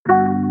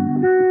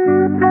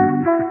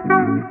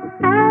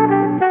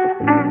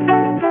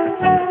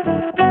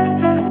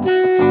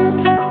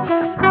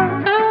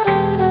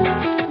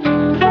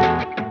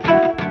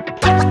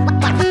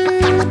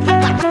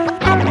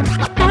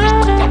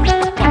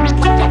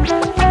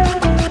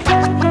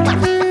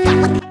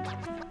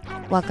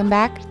Welcome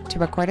back to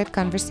Recorded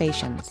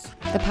Conversations,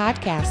 the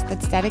podcast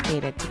that's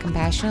dedicated to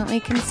compassionately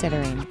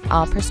considering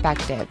all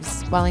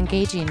perspectives while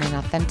engaging in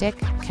authentic,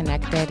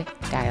 connected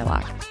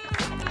dialogue.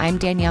 I'm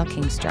Danielle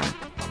Kingstrom.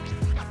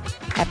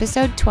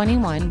 Episode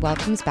 21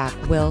 welcomes back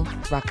Will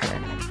Rucker.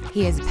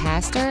 He is a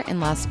pastor in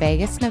Las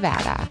Vegas,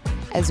 Nevada,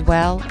 as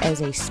well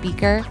as a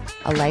speaker,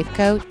 a life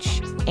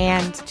coach,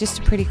 and just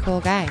a pretty cool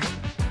guy.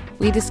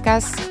 We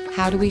discuss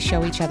how do we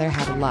show each other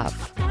how to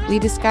love. We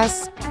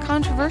discuss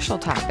controversial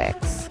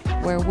topics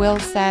where Will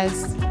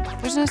says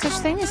there's no such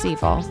thing as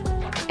evil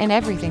and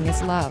everything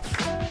is love.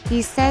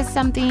 He says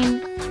something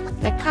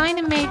that kind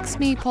of makes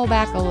me pull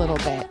back a little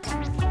bit,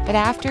 but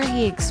after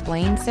he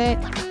explains it,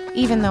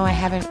 even though I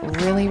haven't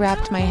really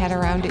wrapped my head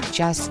around it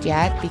just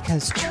yet,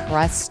 because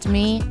trust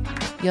me,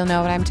 you'll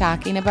know what I'm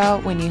talking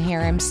about when you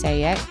hear him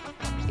say it,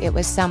 it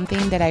was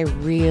something that I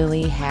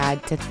really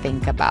had to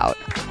think about.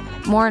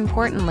 More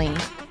importantly,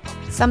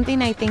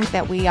 something I think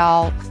that we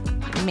all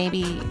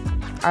maybe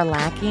are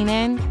lacking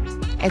in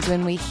is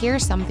when we hear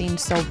something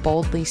so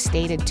boldly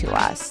stated to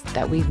us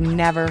that we've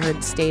never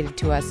heard stated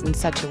to us in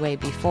such a way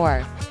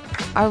before.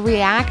 Our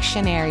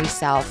reactionary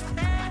self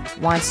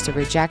wants to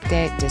reject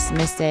it,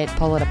 dismiss it,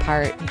 pull it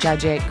apart,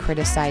 judge it,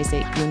 criticize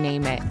it, you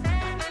name it.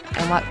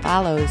 And what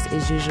follows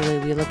is usually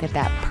we look at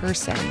that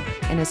person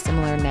in a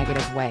similar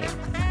negative way.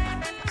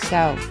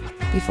 So,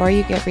 before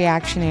you get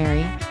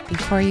reactionary,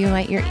 before you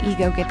let your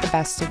ego get the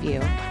best of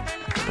you,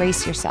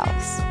 brace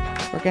yourselves.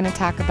 We're going to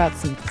talk about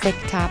some thick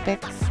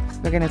topics.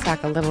 We're going to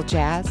talk a little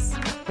jazz.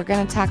 We're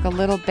going to talk a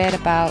little bit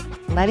about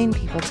letting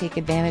people take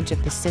advantage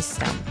of the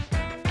system.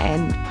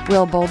 And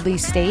Will boldly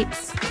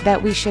states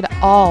that we should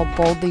all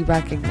boldly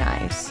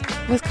recognize,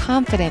 with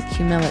confident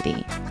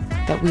humility,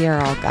 that we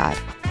are all God.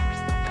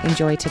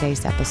 Enjoy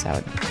today's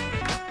episode.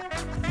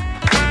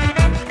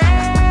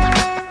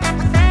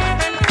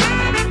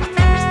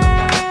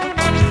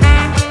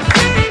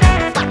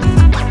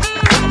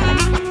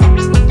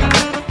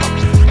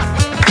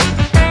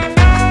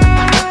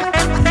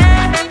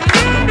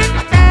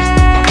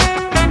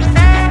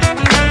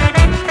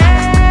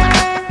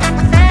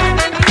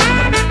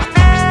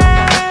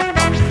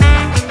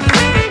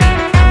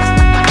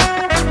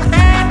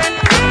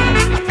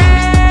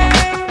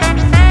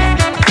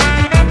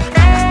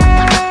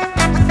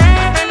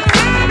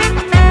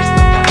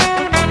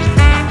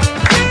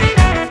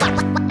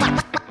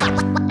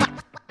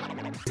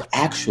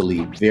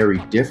 Actually very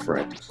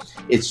different.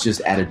 It's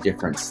just at a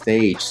different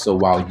stage. So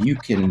while you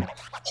can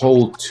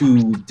hold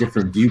two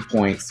different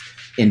viewpoints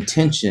in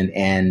tension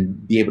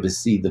and be able to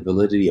see the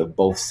validity of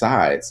both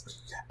sides,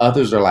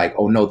 others are like,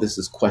 oh no, this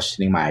is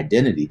questioning my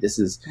identity. This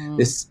is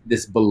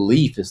this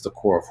belief is the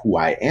core of who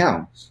I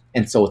am.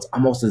 And so it's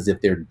almost as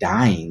if they're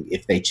dying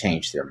if they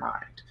change their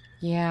mind.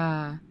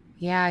 Yeah,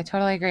 I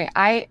totally agree.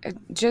 I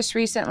just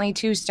recently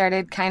too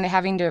started kind of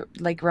having to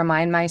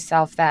remind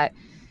myself that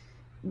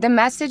the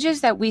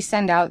messages that we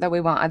send out that we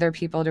want other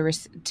people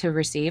to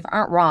receive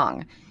aren't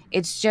wrong.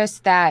 It's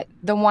just that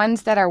the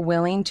ones that are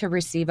willing to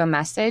receive a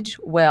message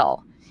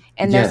will.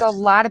 And Yes. There's a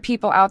lot of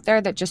people out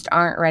there that just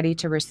aren't ready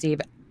to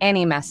receive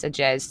any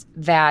messages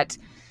that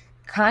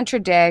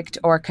contradict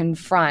or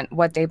confront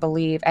what they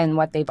believe and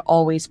what they've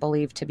always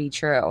believed to be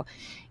true.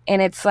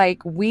 And it's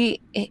like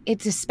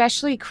it's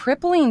especially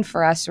crippling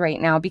for us right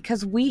now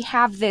because we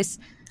have this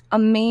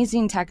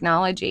amazing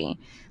technology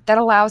that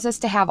allows us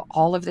to have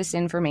all of this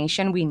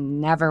information we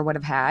never would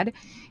have had,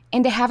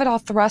 and to have it all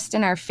thrust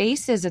in our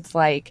faces. It's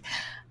like,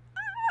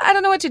 I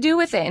don't know what to do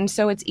with it. And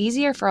so it's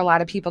easier for a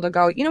lot of people to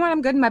go, you know what,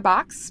 I'm good in my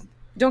box.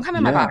 Don't come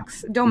in my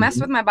box. Don't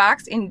mess with my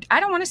box. And I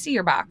don't want to see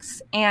your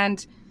box.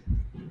 And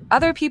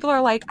other people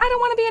are like, I don't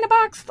want to be in a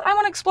box. I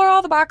want to explore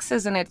all the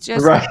boxes. And it's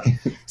just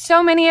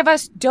so many of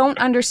us don't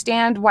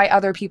understand why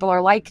other people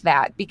are like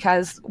that,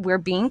 because we're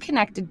being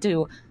connected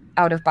to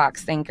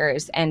out-of-box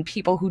thinkers and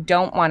people who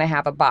don't want to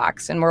have a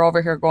box. And we're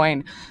over here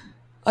going,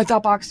 I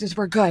thought boxes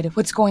were good.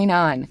 What's going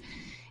on?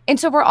 And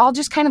so we're all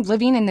just kind of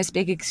living in this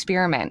big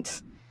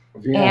experiment.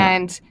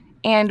 Yeah.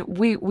 And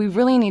we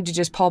really need to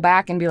just pull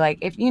back and be like,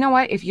 if you know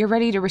what, if you're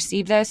ready to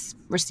receive this,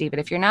 receive it.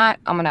 If you're not,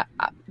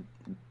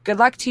 good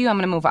luck to you. I'm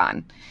going to move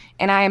on.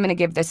 And I am going to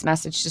give this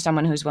message to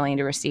someone who's willing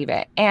to receive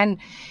it. And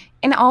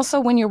also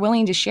when you're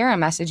willing to share a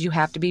message, you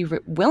have to be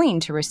willing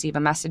to receive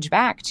a message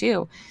back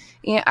too.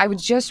 I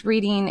was just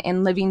reading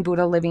in Living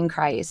Buddha, Living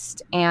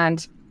Christ,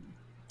 and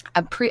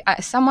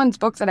someone's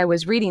book that I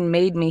was reading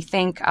made me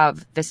think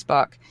of this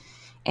book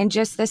and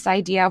just this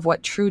idea of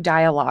what true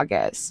dialogue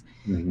is.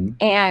 Mm-hmm.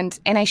 And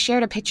I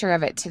shared a picture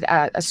of it to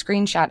a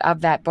screenshot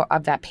of that book,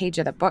 of that page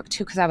of the book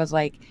too, because I was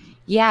like,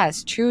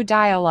 yes, true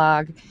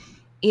dialogue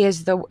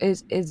is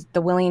the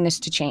willingness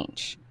to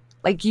change.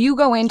 Like you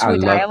go into a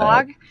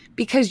dialogue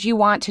because you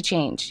want to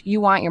change.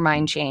 You want your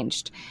mind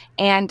changed.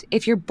 And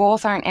if you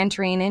both aren't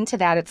entering into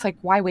that, it's like,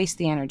 why waste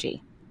the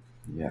energy?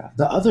 Yeah.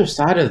 The other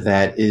side of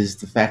that is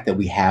the fact that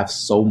we have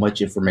so much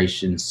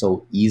information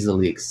so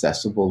easily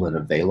accessible and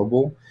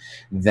available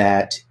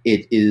that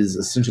it is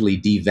essentially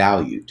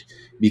devalued.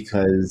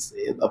 because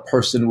a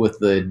person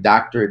with a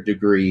doctorate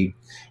degree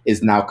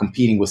is now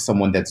competing with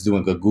someone that's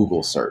doing a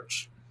Google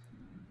search.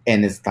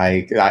 And it's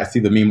like, I see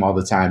the meme all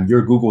the time,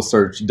 your Google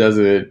search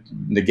doesn't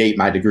negate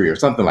my degree or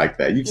something like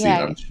that. You've seen it,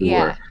 I'm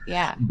sure.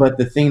 Yeah. But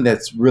the thing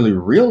that's really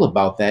real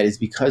about that is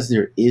because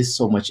there is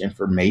so much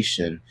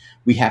information,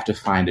 we have to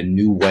find a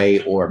new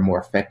way or a more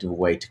effective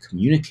way to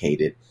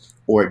communicate it,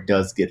 or it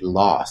does get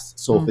lost.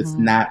 So if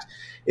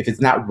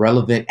it's not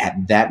relevant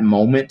at that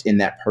moment in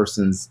that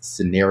person's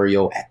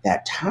scenario at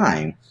that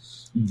time,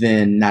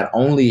 then not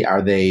only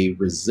are they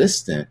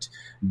resistant,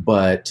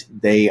 but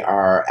they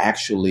are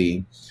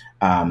actually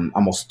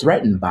almost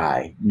threatened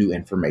by new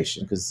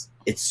information because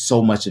it's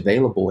so much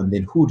available. And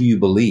then who do you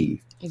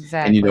believe?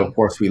 Exactly. And, of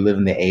course, we live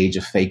in the age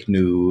of fake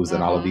news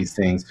and all of these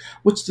things,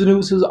 which the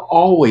news has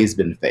always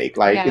been fake.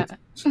 Like,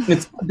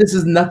 this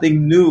is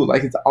nothing new.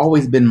 Like, it's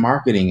always been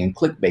marketing and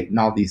clickbait and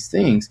all these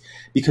things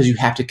because you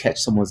have to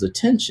catch someone's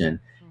attention.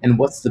 And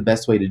what's the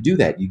best way to do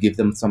that? You give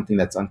them something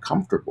that's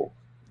uncomfortable.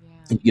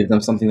 You give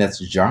them something that's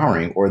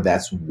jarring or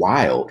that's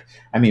wild.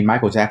 I mean,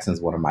 Michael Jackson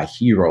is one of my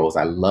heroes.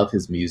 I love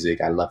his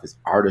music. I love his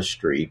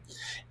artistry.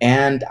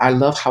 And I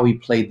love how he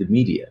played the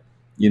media,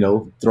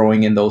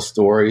 throwing in those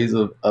stories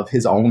of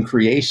his own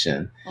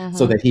creation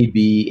so that he'd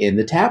be in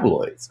the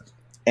tabloids.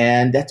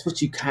 And that's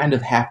what you kind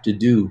of have to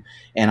do.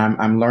 And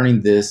I'm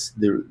learning this.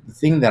 The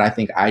thing that I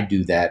think I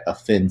do that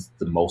offends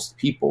the most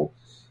people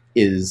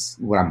is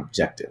when I'm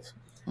objective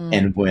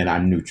and when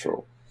I'm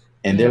neutral.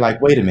 And they're like,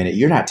 wait a minute,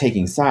 you're not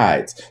taking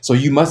sides. So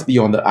you must be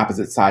on the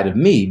opposite side of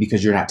me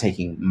because you're not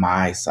taking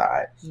my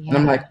side. Yeah. And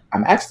I'm like,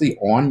 I'm actually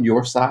on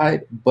your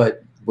side,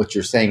 but what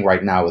you're saying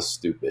right now is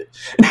stupid.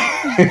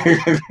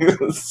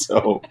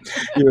 So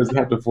you just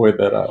have to point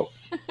that out.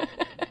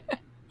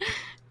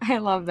 I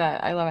love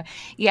that. I love it.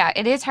 Yeah,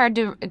 it is hard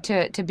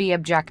to be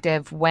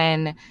objective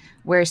when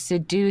we're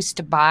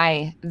seduced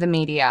by the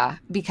media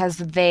because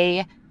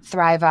they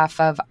thrive off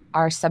of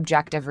our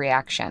subjective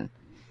reaction.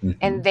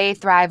 And they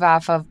thrive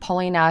off of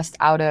pulling us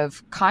out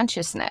of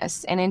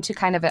consciousness and into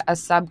kind of a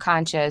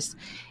subconscious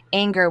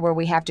anger where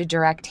we have to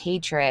direct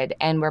hatred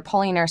and we're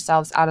pulling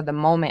ourselves out of the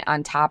moment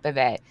on top of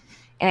it.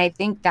 And I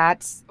think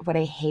that's what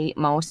I hate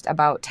most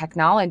about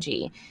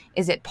technology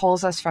is it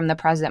pulls us from the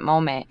present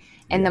moment.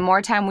 And the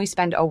more time we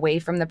spend away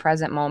from the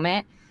present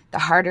moment, the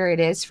harder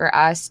it is for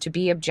us to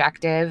be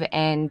objective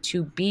and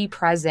to be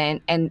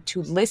present and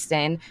to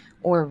listen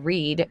or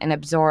read and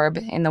absorb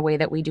in the way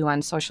that we do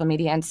on social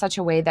media in such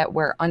a way that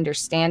we're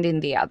understanding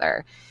the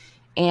other.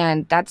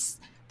 And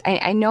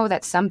I know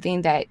that's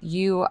something that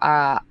you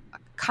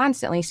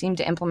constantly seem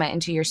to implement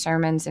into your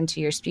sermons, into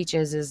your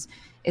speeches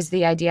is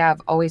the idea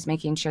of always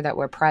making sure that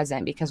we're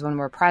present, because when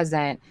we're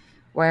present,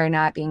 we're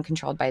not being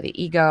controlled by the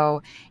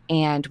ego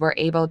and we're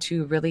able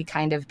to really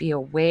kind of be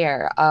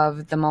aware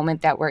of the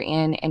moment that we're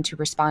in and to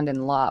respond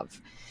in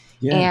love.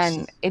 Yes.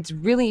 And it's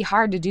really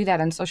hard to do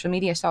that on social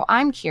media. So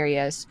I'm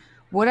curious,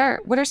 what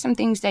are some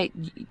things that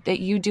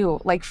you do,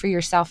 like for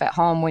yourself at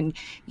home when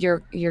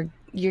you're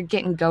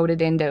getting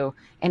goaded into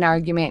an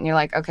argument and you're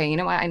like, okay, you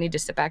know what, I need to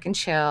sit back and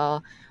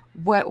chill.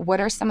 What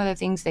are some of the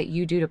things that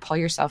you do to pull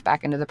yourself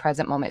back into the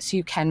present moment so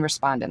you can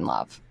respond in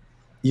love?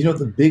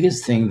 The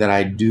biggest thing that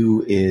I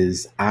do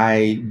is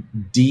I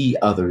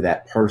de-other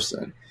that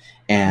person.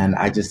 And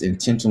I just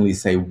intentionally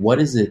say, what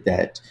is it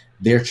that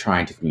they're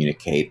trying to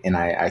communicate? And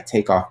I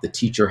take off the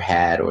teacher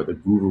hat or the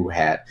guru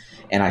hat,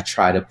 and I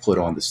try to put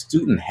on the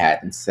student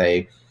hat and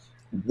say,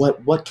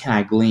 what can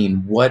I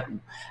glean?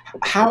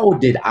 How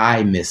did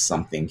I miss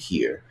something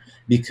here?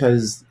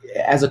 Because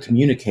as a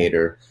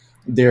communicator,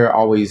 there are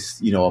always,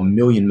 a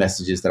million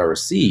messages that are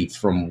received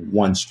from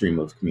one stream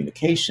of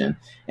communication.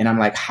 And I'm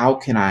like, how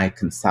can I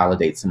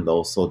consolidate some of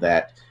those so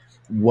that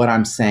what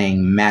I'm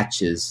saying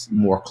matches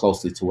more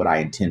closely to what I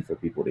intend for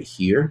people to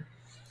hear?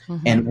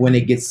 And when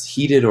it gets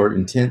heated or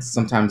intense,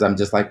 sometimes I'm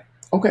just like,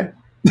 okay.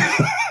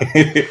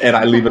 And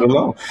I leave it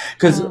alone.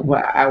 Because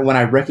when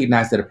I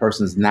recognize that a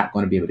person is not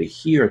going to be able to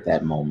hear at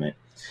that moment,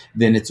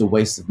 then it's a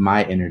waste of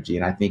my energy.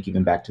 And I think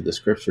even back to the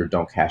scripture,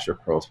 don't cast your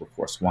pearls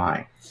before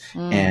swine.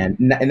 And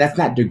that's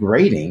not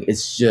degrading.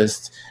 It's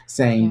just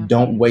saying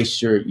don't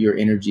waste your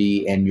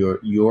energy and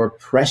your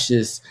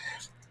precious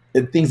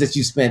things that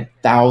you spent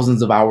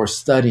thousands of hours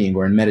studying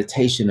or in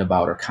meditation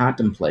about or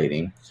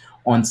contemplating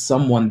on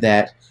someone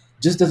that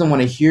just doesn't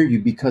want to hear you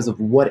because of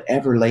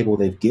whatever label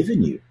they've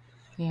given you.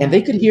 And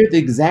they could hear the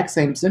exact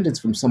same sentence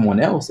from someone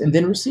else and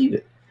then receive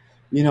it.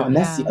 And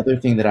that's the other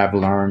thing that I've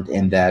learned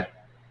and that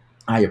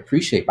I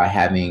appreciate by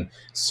having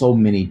so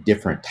many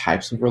different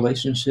types of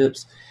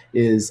relationships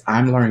is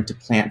I'm learning to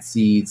plant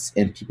seeds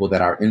in people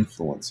that are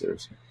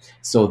influencers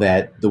so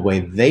that the way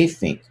they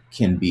think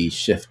can be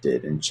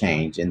shifted and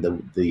changed and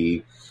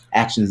the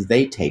actions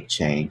they take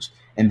change.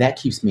 And that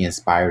keeps me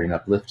inspired and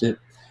uplifted.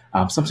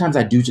 Sometimes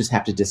I do just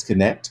have to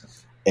disconnect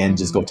and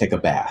just go take a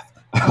bath.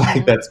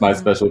 Like that's my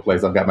special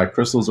place. I've got my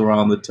crystals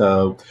around the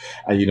tub.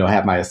 I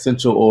have my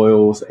essential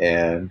oils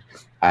and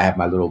I have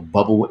my little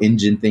bubble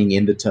engine thing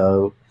in the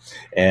tub.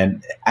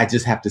 And I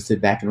just have to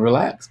sit back and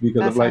relax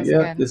because That I'm like, sounds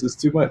yeah, good. this is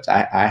too much.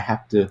 I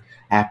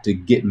have to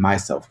get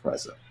myself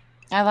present.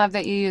 I love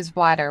that you use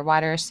water.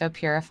 Water is so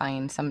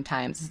purifying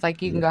sometimes. It's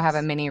like you can go have a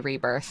Yes. mini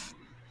rebirth.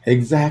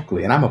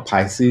 Exactly. And I'm a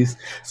Pisces,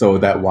 so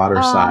that water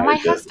Oh, side. my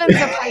husband's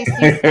a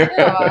Pisces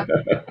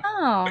too.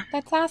 Oh,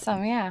 that's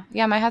awesome. Yeah.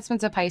 Yeah, my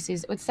husband's a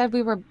Pisces. It said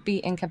we would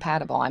be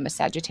incompatible. I'm a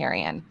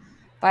Sagittarian.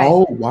 But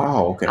Oh,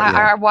 wow. Okay. Yeah.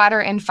 our water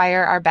and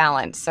fire are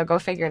balanced, so go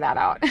figure that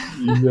out.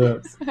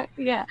 Yes.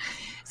 Yeah.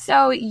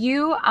 So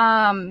you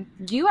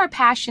are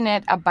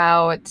passionate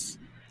about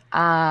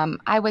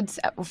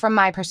from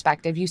my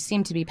perspective, you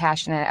seem to be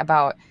passionate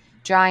about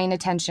drawing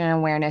attention and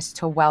awareness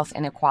to wealth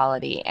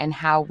inequality and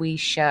how we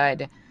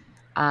should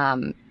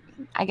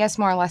I guess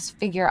more or less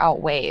figure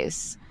out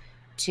ways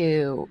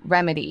to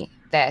remedy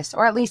this,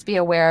 or at least be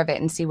aware of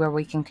it and see where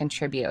we can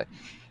contribute.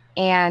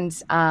 And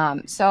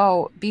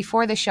so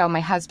before the show, my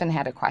husband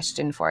had a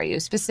question for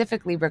you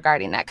specifically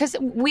regarding that, because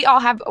we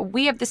have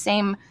the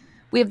same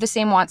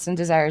wants and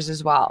desires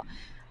as well.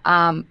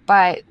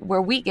 But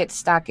where we get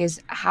stuck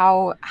is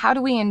how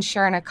do we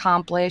ensure and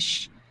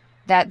accomplish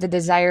that the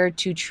desire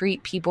to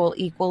treat people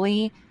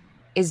equally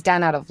is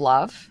done out of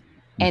love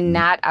and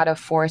not out of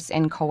force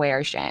and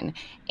coercion.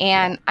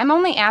 And I'm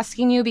only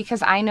asking you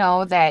because I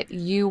know that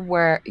you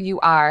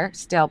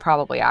still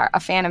probably are a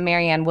fan of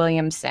Marianne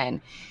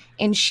Williamson,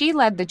 and she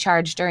led the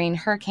charge during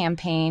her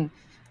campaign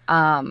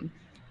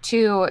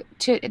to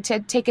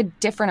take a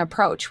different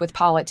approach with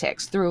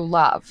politics through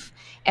love.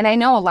 And I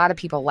know a lot of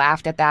people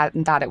laughed at that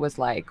and thought it was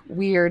like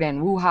weird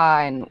and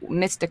woo-ha and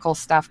mystical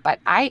stuff. But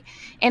I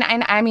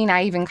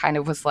even kind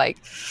of was like,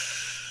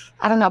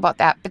 I don't know about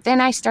that. But then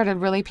I started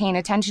really paying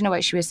attention to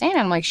what she was saying.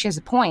 And I'm like, she has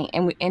a point.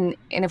 And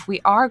if we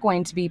are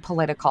going to be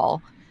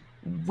political,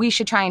 we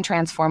should try and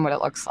transform what it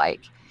looks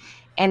like.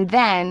 And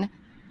then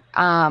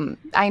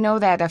I know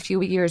that a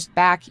few years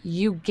back,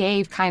 you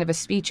gave kind of a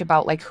speech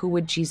about like, who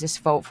would Jesus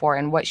vote for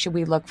and what should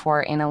we look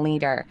for in a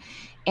leader?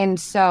 And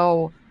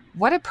so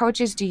what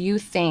approaches do you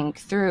think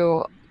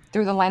through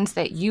the lens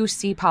that you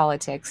see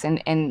politics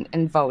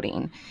and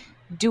voting,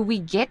 do we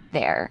get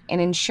there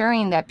in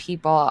ensuring that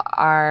people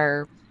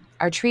are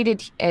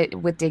treated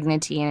with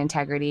dignity and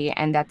integrity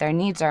and that their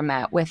needs are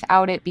met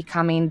without it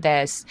becoming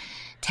this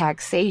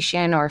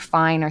taxation or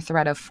fine or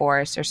threat of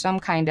force or some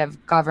kind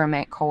of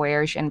government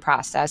coercion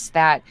process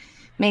that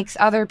makes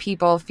other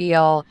people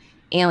feel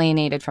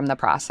alienated from the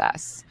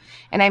process?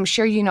 And I'm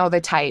sure you know the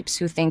types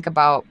who think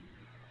about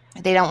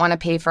they don't want to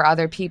pay for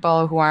other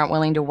people who aren't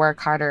willing to work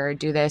harder or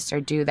do this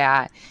or do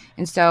that.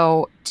 And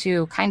so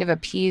to kind of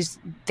appease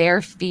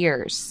their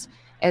fears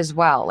as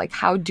well, like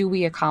how do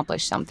we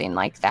accomplish something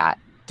like that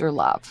through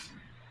love?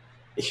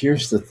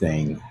 Here's the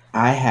thing.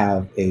 I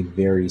have a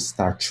very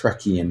Star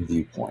Trekian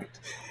viewpoint.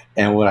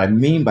 And what I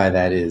mean by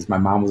that is my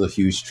mom was a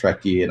huge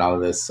Trekkie and all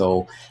of this.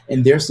 So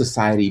in their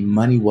society,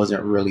 money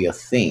wasn't really a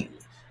thing.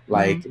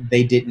 Like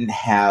they didn't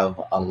have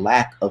a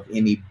lack of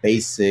any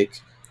basic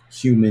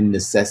human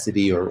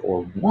necessity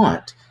or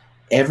want.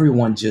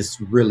 Everyone just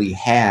really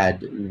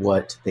had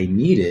what they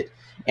needed.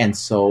 And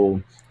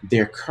so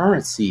their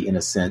currency, in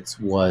a sense,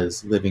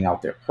 was living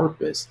out their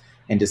purpose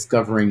and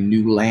discovering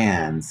new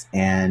lands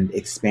and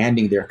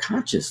expanding their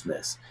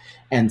consciousness.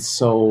 And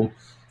so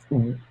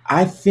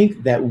I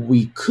think that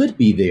we could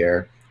be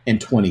there in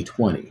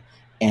 2020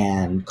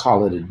 and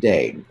call it a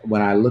day.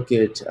 When I looked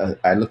at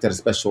a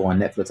special on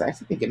Netflix, I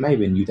actually think it may have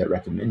been you that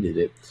recommended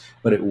it,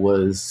 but it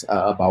was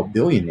about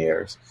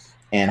billionaires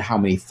and how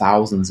many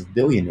thousands of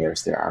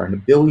billionaires there are. And a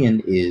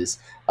billion is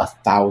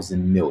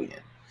 1,000 million.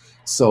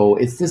 So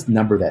it's this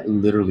number that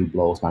literally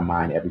blows my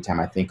mind every time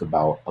I think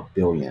about a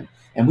billion.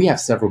 And we have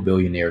several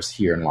billionaires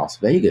here in Las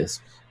Vegas.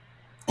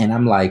 And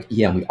I'm like,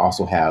 yeah, and we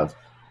also have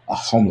a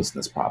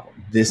homelessness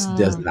problem. This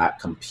does not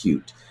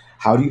compute.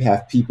 How do you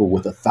have people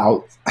with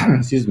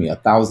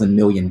 $1,000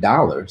 million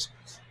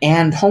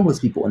and homeless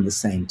people in the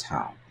same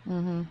town?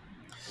 Mm-hmm.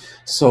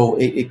 So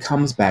it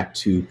comes back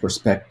to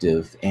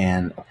perspective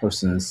and a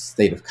person's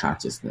state of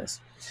consciousness.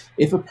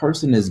 If a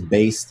person is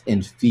based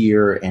in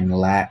fear and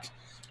lack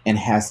and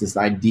has this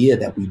idea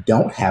that we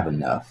don't have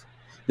enough,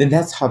 then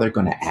that's how they're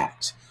going to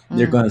act.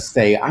 They're going to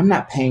say, I'm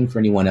not paying for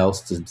anyone else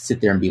to sit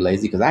there and be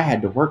lazy because I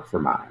had to work for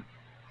mine.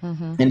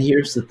 And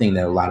here's the thing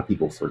that a lot of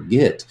people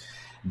forget.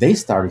 They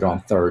started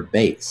on third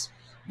base.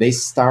 They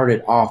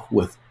started off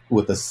with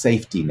a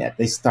safety net.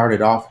 They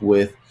started off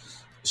with,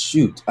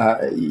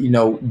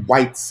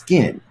 white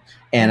skin.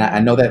 And I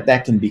know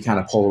that can be kind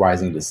of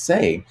polarizing to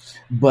say,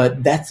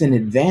 but that's an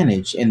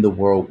advantage in the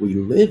world we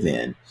live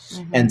in.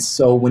 And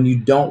so when you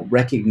don't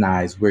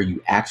recognize where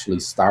you actually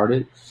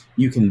started,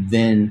 you can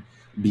then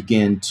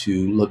begin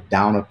to look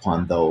down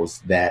upon those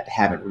that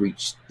haven't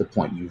reached the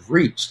point you've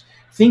reached.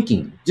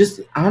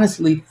 Just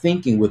honestly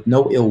thinking with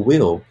no ill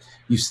will,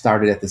 you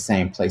started at the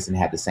same place and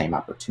had the same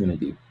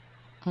opportunity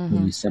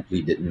when you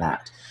simply did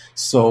not.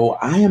 So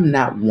I am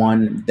not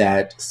one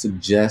that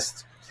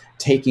suggests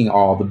taking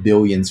all the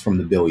billions from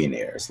the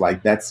billionaires. I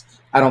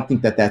don't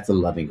think that that's a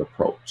loving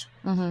approach.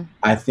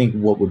 I think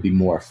what would be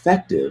more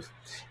effective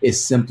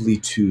is simply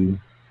to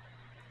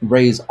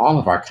raise all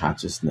of our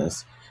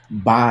consciousness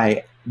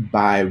by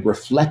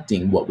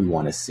reflecting what we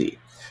want to see.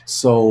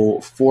 So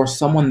for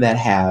someone that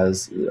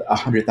has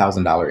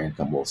 $100,000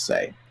 income, we'll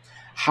say,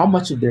 how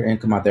much of their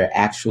income are they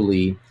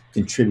actually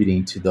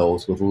contributing to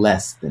those with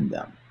less than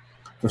them?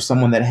 For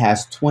someone that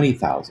has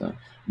 20,000,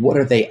 what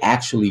are they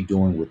actually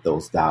doing with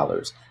those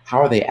dollars? How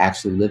are they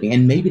actually living?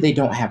 And maybe they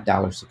don't have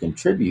dollars to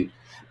contribute,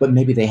 but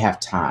maybe they have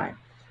time.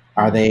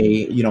 Are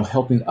they,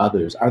 helping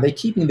others? Are they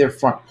keeping their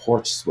front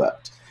porch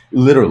swept?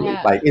 Literally,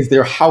 Yeah. like, is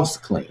their house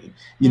clean?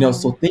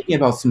 So thinking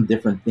about some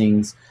different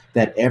things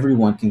that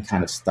everyone can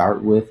kind of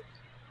start with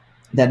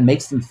that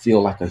makes them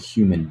feel like a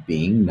human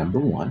being, number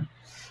one,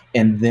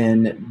 and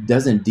then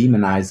doesn't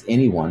demonize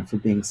anyone for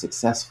being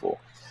successful.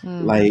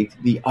 Like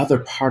the other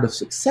part of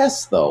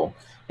success, though,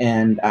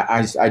 and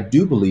I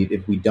do believe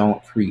if we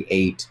don't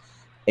create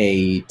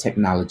a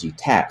technology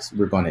tax,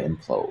 we're going to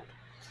implode.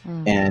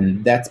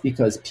 And that's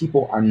because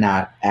people are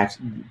not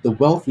the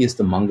wealthiest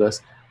among us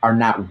are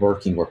not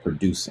working or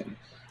producing.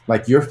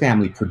 Like your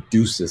family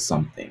produces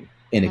something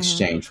in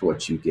exchange for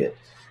what you get.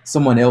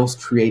 Someone else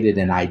created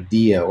an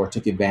idea or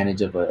took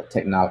advantage of a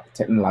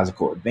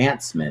technological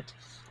advancement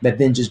that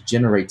then just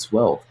generates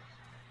wealth.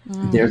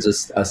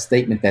 There's a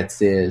statement that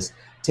says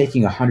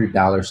taking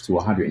 $100 to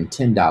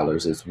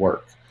 $110 is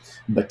work,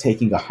 but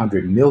taking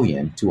 100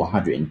 million to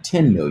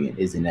 110 million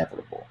is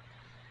inevitable.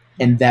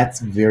 And that's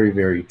very,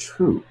 very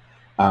true.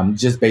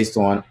 Just based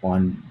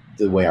on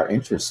the way our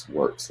interest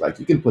works. Like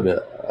you can put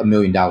 $1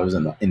 million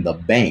in the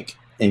bank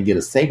and get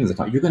a savings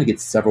account. You're going to get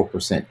several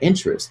percent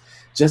interest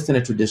just in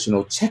a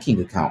traditional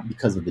checking account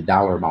because of the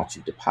dollar amount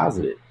you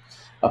deposited.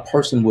 A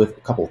person with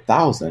a couple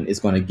thousand is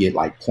going to get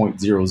like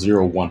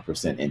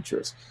 0.001%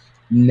 interest,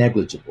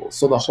 negligible.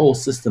 So the whole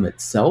system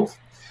itself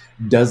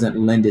doesn't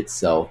lend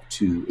itself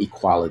to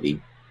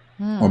equality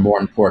or, more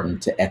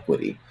important, to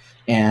equity.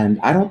 And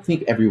I don't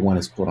think everyone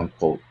is quote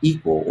unquote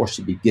equal or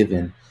should be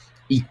given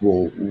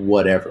equal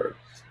whatever,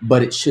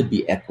 but it should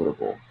be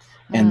equitable.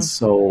 And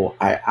so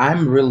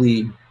I'm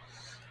really,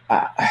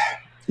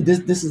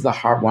 this is a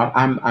hard one.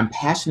 I'm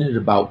passionate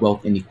about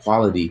wealth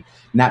inequality,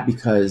 not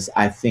because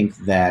I think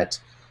that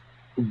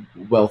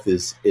wealth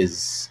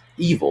is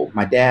evil.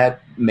 My dad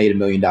made $1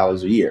 million a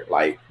year.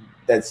 Like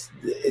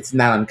it's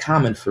not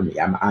uncommon for me.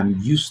 I'm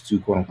used to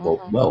quote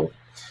unquote wealth,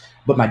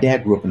 but my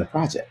dad grew up in the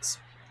projects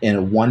in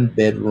a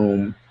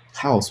 1-bedroom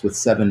house with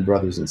 7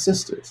 brothers and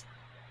sisters.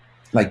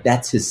 Like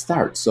that's his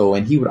start. So,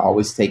 and he would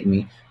always take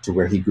me to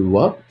where he grew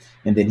up.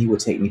 And then he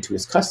would take me to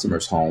his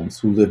customers' homes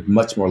who lived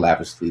much more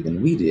lavishly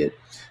than we did.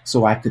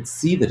 So I could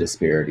see the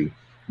disparity.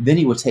 Then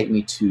he would take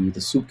me to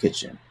the soup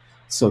kitchen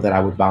so that I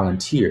would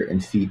volunteer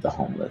and feed the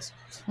homeless.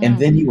 And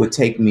then he would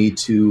take me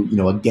to,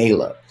 a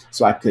gala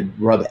so I could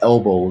rub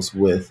elbows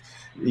with,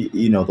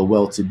 the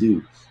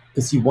well-to-do,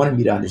 because he wanted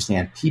me to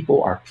understand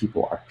people are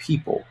people are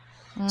people.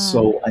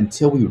 So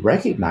until we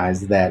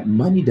recognize that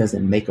money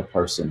doesn't make a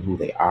person who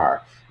they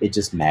are, it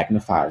just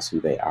magnifies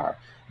who they are,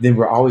 then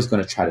we're always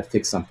going to try to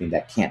fix something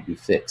that can't be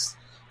fixed.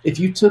 If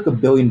you took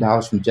 $1 billion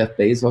from Jeff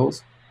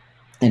Bezos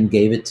and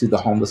gave it to the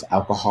homeless,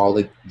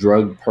 alcoholic,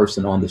 drug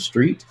person on the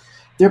street,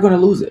 they're going to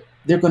lose it.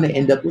 They're going to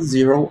end up with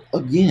zero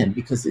again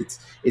because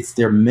it's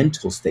their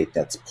mental state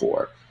that's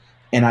poor.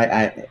 And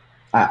I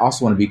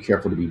also want to be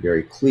careful to be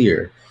very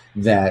clear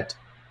that,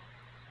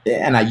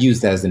 and I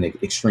use that as an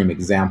extreme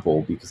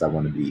example because I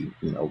want to be,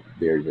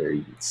 very,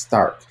 very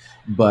stark,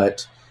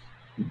 but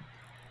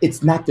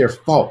it's not their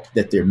fault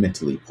that they're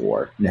mentally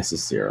poor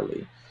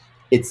necessarily.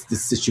 It's the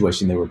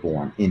situation they were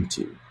born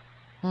into.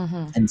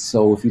 And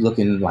so if you look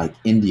in like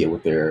India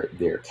with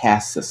their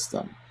caste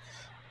system,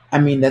 I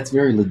mean, that's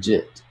very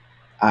legit.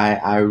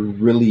 I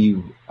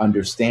really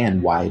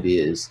understand why it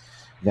is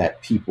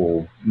that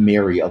people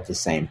marry of the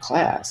same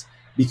class,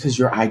 because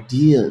your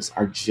ideas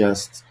are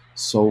just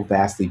so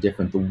vastly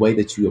different. The way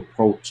that you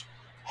approach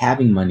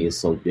having money is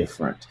so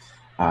different.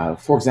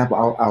 For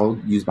example, I'll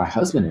use my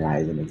husband and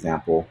I as an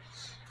example.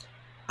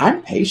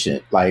 I'm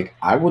patient. Like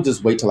I will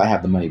just wait till I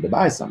have the money to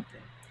buy something.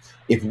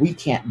 If we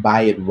can't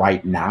buy it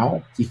right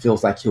now, he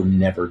feels like he'll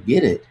never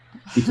get it,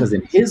 because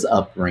in his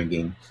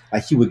upbringing,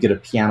 like he would get a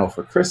piano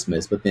for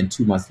Christmas, but then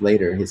 2 months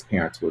later, his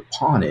parents would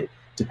pawn it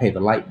to pay the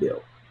light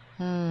bill.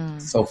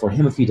 So for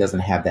him, if he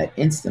doesn't have that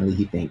instantly,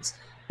 he thinks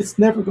it's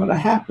never going to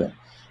happen.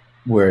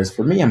 Whereas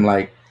for me, I'm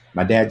like,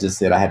 my dad just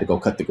said I had to go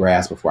cut the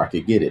grass before I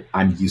could get it.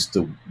 I'm used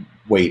to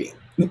waiting.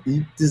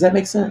 Does that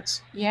make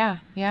sense? Yeah.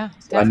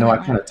 So I know I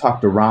kind of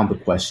talked around the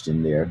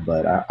question there,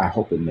 but I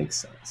hope it makes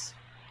sense.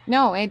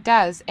 No, it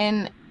does.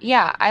 And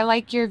yeah, I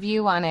like your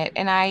view on it.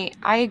 And I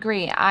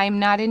agree. I'm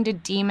not into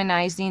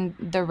demonizing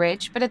the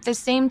rich, but at the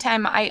same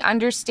time, I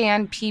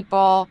understand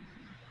people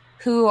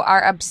who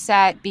are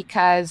upset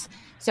because,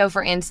 so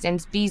for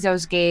instance,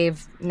 Bezos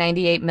gave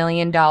 $98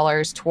 million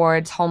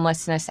towards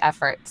homelessness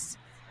efforts.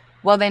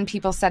 Well, then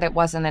people said it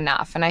wasn't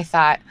enough. And I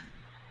thought,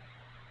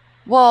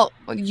 well,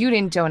 you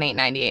didn't donate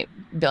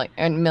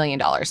 $98 million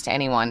to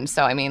anyone.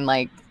 So, I mean,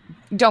 like,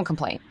 don't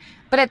complain.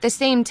 But at the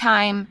same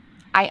time,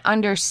 I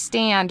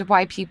understand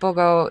why people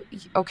go,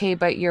 okay,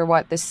 but you're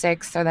what, the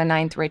 6th or the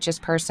 9th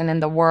richest person in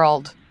the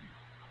world.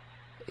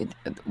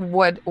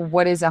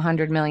 what is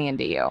 100 million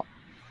to you?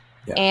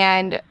 Yeah.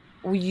 And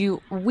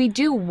we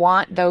do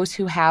want those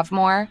who have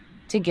more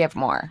to give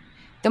more.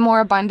 The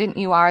more abundant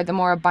you are, the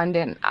more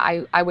abundant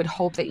I would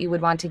hope that you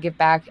would want to give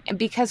back. And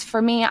because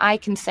for me, I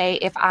can say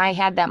if I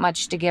had that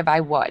much to give, I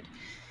would.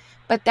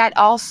 But that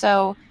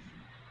also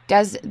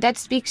that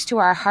speaks to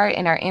our heart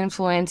and our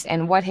influence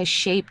and what has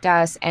shaped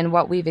us and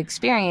what we've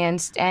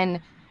experienced. And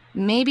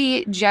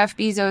maybe Jeff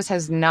Bezos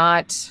has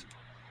not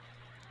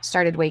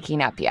started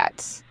waking up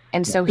yet.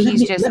 And so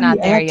he's just not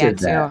there yet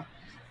too.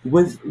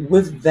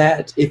 With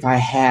that, if I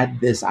had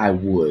this, I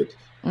would.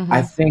 Mm-hmm.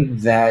 I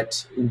think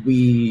that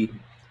we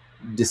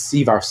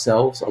deceive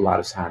ourselves a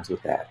lot of times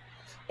with that.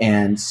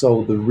 And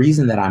so the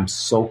reason that I'm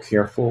so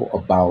careful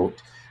about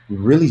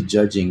really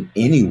judging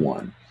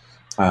anyone,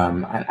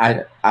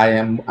 I'm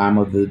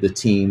of the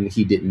team.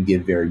 He didn't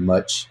give very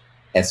much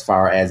as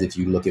far as if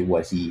you look at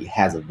what he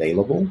has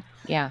available.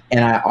 Yeah.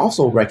 And I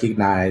also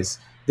recognize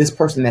this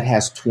person that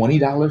has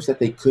 $20 that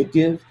they could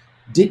give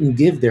didn't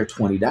give their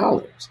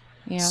 $20.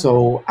 Yeah.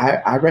 So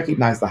I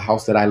recognize the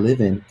house that I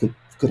live in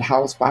could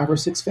house 5 or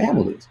 6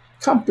 families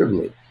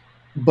comfortably,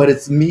 but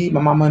it's me, my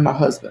mama, and my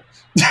husband.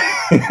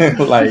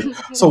 Like,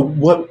 so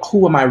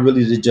who am I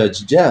really to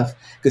judge Jeff?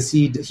 Because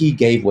he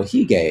gave what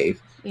he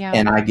gave, yeah.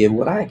 and I give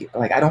what I give.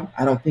 Like, I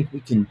don't think we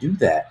can do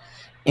that.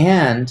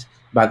 And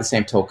by the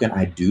same token,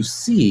 I do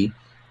see.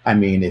 I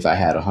mean, if I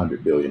had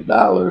 $100 billion,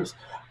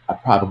 I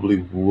probably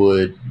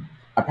would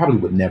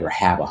never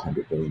have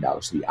 $100 billion,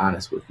 to be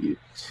honest with you.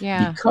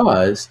 Yeah.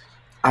 Because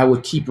I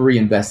would keep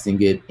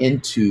reinvesting it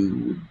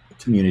into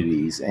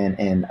communities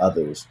and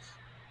others.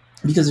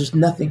 Because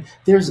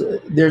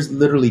there's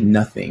literally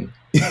nothing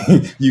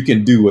you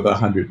can do with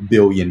 $100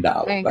 billion.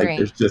 I agree. Like,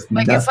 there's just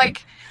like nothing. It's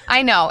like,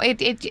 I know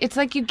it's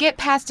like you get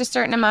past a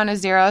certain amount of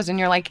zeros and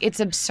you're like, it's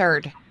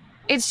absurd.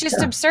 It's just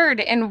absurd.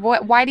 And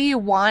why do you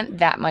want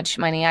that much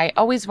money? I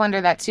always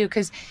wonder that too,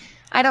 because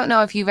I don't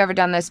know if you've ever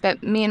done this,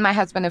 but me and my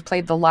husband have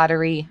played the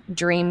lottery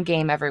dream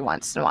game every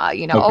once in a while.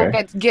 You know, Okay.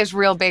 it gets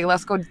real big.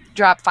 Let's go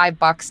drop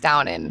 $5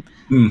 down and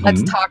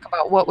let's talk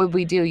about what would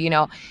we do, you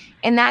know.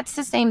 And that's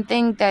the same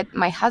thing that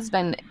my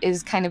husband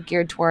is kind of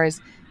geared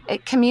towards.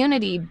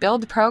 Community,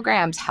 build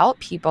programs, help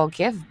people,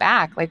 give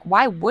back. Like,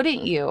 why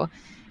wouldn't you?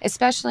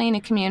 Especially in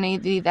a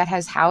community that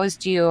has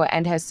housed you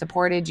and has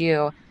supported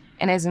you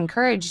and has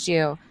encouraged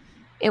you.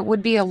 It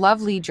would be a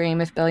lovely dream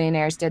if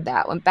billionaires did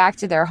that, went back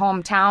to their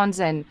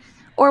hometowns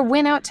or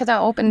went out to the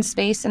open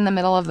space in the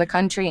middle of the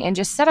country and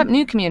just set up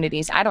new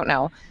communities. I don't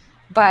know,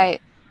 but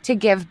to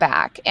give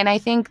back. And I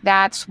think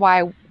that's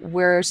why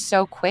we're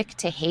so quick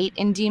to hate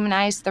and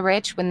demonize the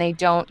rich when they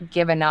don't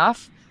give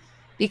enough,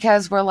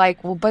 because we're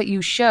like, well, but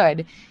you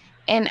should.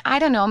 And I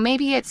don't know,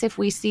 maybe it's if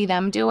we see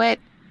them do it,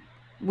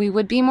 we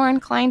would be more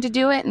inclined to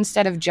do it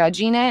instead of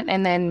judging it.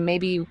 And then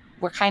maybe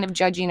we're kind of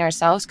judging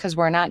ourselves because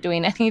we're not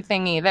doing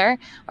anything either.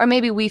 Or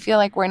maybe we feel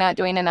like we're not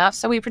doing enough,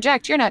 so we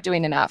project you're not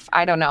doing enough.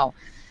 I don't know.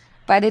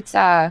 But it's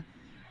a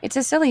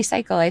silly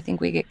cycle I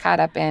think we get caught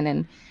up in.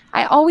 And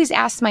I always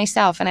ask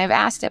myself, and I've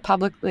asked it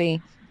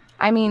publicly,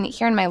 I mean,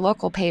 here in my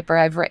local paper,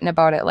 I've written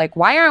about it, like,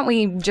 why aren't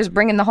we just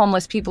bringing the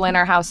homeless people in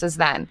our houses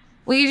then?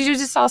 We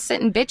just all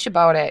sit and bitch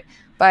about it.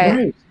 But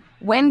Right.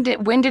 when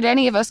did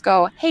any of us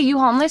go, hey, you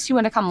homeless, you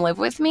want to come live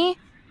with me?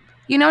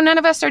 You know, none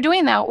of us are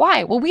doing that.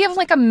 Why? Well, we have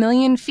like a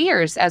million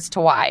fears as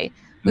to why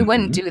we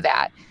wouldn't do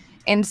that.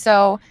 And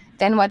so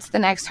then what's the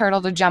next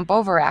hurdle to jump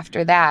over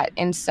after that?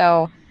 And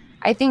so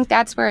I think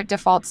that's where it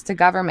defaults to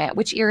government,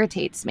 which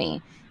irritates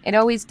me. It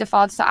always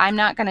defaults to, I'm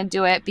not going to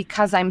do it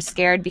because I'm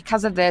scared,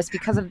 because of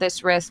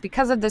this risk,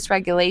 because of this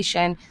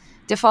regulation.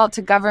 Default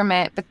to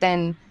government, but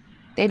then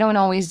they don't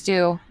always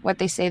do what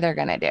they say they're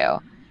going to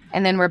do.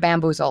 And then we're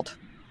bamboozled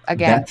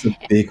again. That's a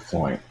big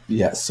point.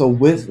 Yeah. So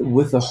with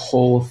the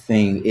whole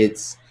thing,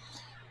 it's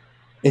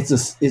a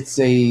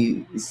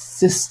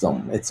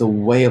system. It's a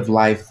way of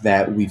life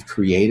that we've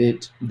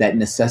created that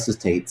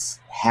necessitates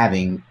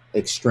having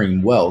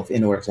extreme wealth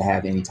in order to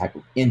have any type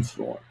of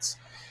influence.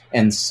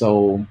 And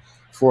so,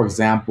 for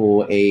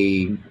example,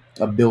 a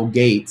Bill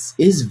Gates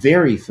is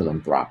very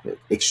philanthropic,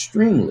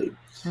 extremely.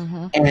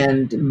 Mm-hmm.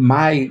 And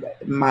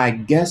my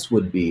guess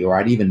would be, or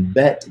I'd even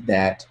bet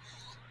that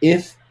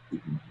if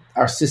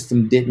our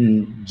system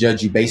didn't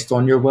judge you based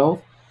on your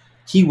wealth,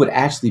 he would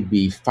actually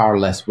be far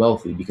less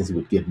wealthy because he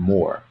would give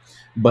more.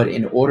 But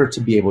in order to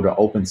be able to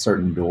open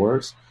certain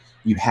doors,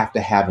 you have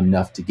to have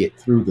enough to get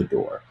through the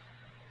door.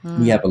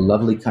 We have a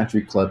lovely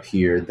country club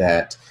here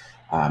that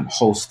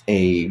hosts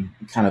a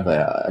kind of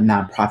a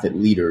nonprofit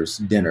leaders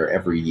dinner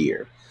every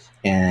year.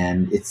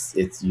 And it's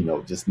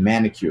just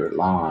manicured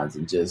lawns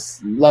and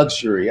just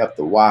luxury up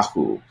the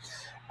wahoo.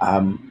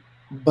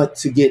 But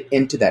to get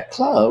into that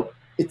club,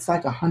 it's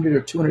like $100,000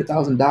 or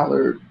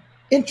 $200,000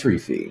 entry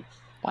fee.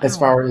 Wow. As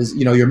far as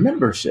your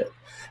membership.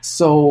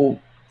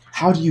 So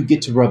how do you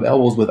get to rub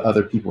elbows with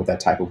other people with that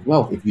type of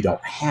wealth if you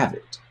don't have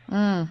it?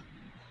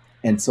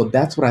 And so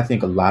that's what I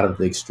think a lot of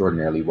the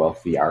extraordinarily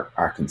wealthy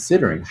are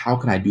considering. How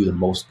can I do the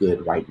most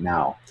good right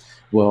now?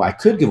 Well, I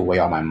could give away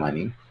all my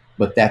money,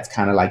 but that's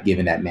kind of like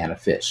giving that man a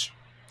fish.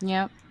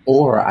 Yep.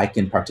 or I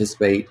can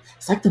participate.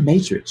 It's like the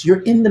Matrix.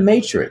 You're in the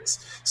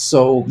Matrix.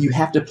 So you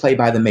have to play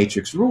by the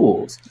Matrix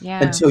rules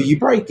Yeah. until you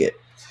break it.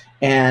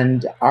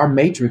 And our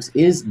Matrix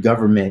is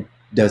government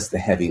does the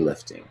heavy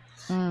lifting.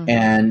 Mm.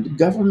 And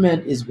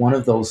government is one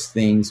of those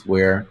things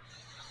where,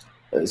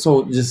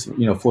 so just,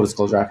 full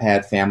disclosure, I've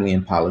had family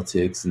in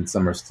politics and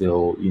some are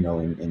still,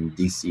 in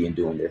DC and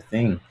doing their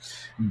thing.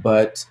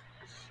 But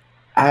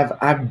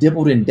I've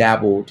dibbled and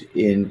dabbled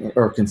in,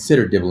 or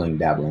considered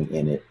dabbling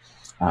in it.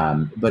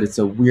 But it's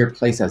a weird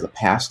place as a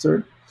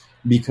pastor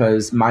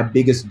because my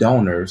biggest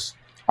donors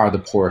are the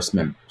poorest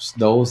members.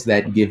 Those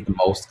that give the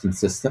most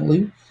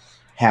consistently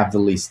have the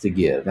least to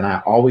give. And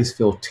I always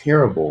feel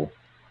terrible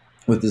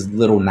with this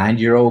little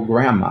 90-year-old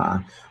grandma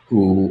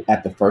who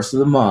at the first of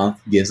the month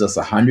gives us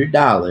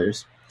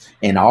 $100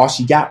 and all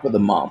she got for the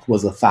month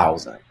was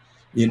 1,000.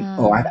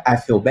 I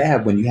feel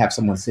bad when you have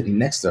someone sitting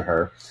next to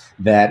her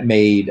that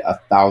made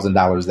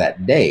 $1,000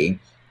 that day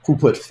who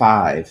put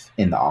 5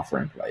 in the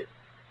offering plate.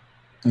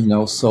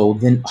 So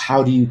then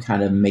how do you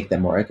kind of make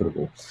that more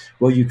equitable?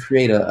 Well, you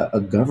create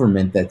a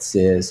government that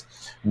says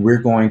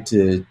we're going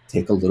to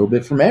take a little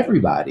bit from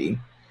everybody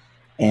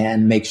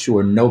and make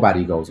sure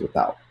nobody goes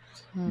without.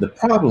 The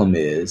problem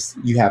is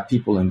you have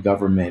people in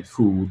government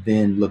who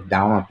then look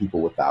down on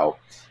people without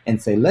and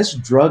say, let's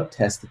drug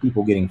test the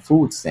people getting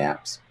food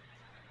stamps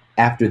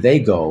after they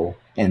go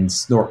and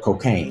snort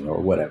cocaine or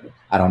whatever.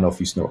 I don't know if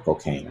you snort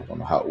cocaine. I don't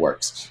know how it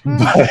works,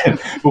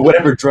 but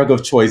whatever drug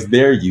of choice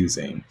they're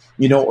using,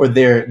 or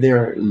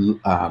their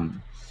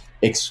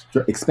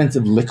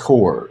expensive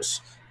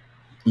liqueurs,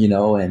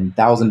 and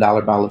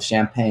 $1,000 bottle of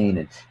champagne,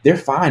 and they're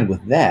fine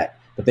with that.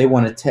 But they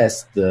want to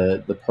test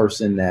the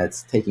person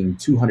that's taking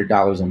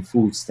 $200 in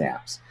food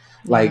stamps.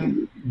 Like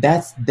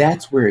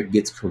that's where it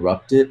gets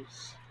corrupted.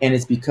 And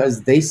it's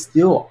because they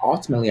still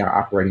ultimately are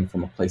operating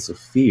from a place of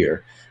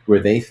fear where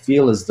they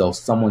feel as though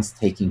someone's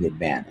taking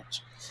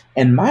advantage.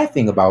 And my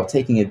thing about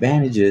taking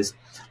advantage is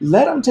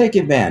let them take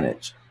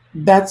advantage.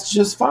 That's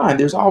just fine.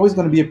 There's always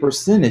going to be a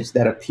percentage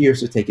that appears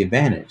to take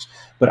advantage.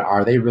 But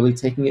are they really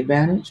taking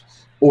advantage?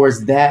 Or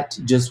is that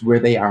just where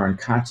they are in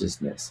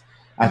consciousness?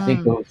 I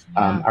think of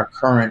our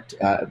current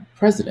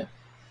president.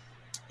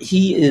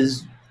 He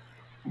is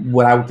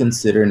what I would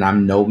consider, and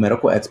I'm no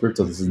medical expert,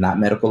 so this is not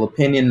medical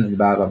opinion,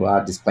 blah, blah, blah,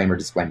 disclaimer.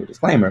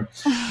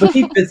 But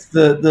he fits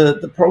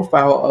the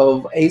profile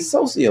of a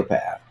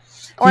sociopath.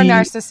 Or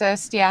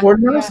narcissist, yeah. Or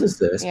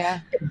narcissist. Yeah.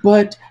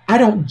 But I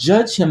don't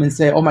judge him and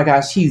say, oh my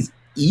gosh, he's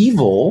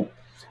evil.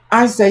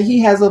 I say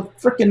he has a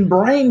freaking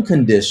brain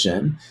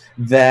condition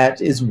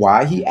that is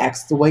why he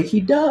acts the way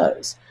he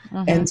does.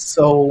 And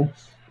so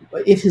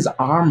if his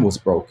arm was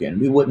broken,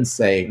 we wouldn't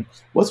say,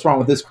 what's wrong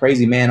with this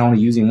crazy man only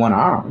using one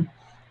arm?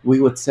 We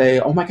would say,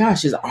 oh my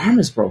gosh, his arm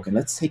is broken.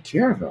 Let's take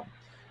care of him.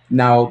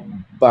 Now,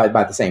 by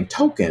the same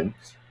token,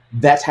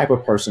 that type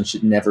of person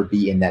should never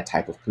be in that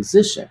type of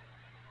position.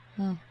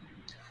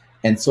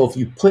 And so if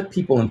you put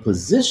people in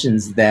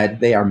positions that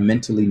they are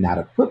mentally not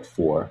equipped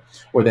for,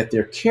 or that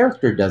their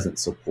character doesn't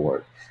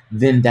support,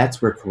 then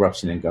that's where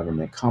corruption in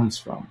government comes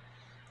from.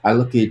 I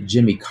look at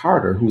Jimmy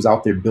Carter, who's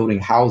out there building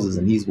houses,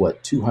 and he's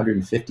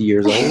 250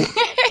 years old?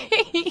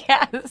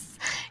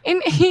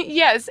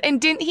 Yes.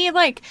 And didn't he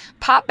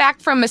pop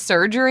back from a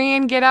surgery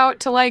and get out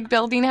to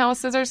building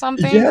houses or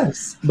something?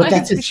 Yes, but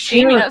that's his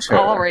shaming character. us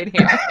all right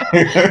here.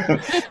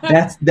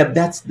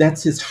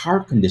 that's his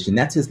heart condition.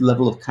 That's his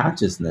level of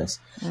consciousness.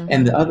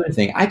 And the other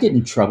thing, I get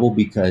in trouble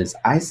because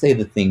I say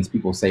the things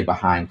people say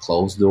behind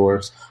closed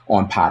doors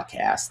on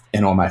podcasts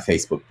and on my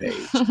Facebook page.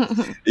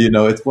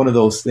 It's one of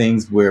those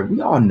things where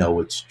we all know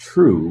it's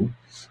true.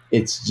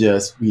 It's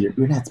just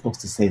we're not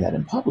supposed to say that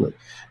in public.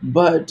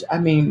 But I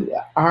mean,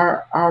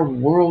 our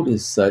world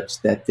is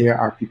such that there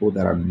are people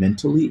that are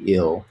mentally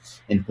ill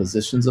in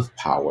positions of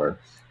power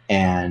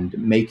and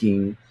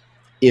making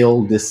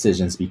ill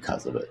decisions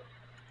because of it.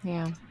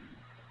 Yeah.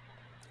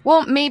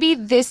 Well, maybe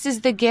this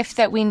is the gift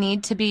that we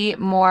need to be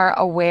more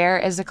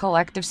aware as a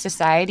collective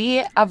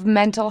society of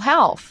mental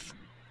health.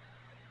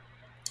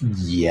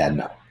 Yeah,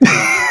 no.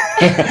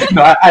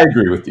 No, I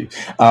agree with you.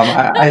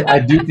 I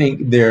do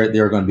think there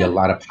are going to be a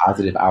lot of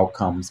positive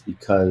outcomes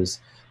because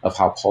of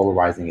how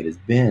polarizing it has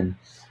been.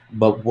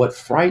 But what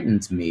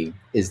frightens me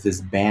is this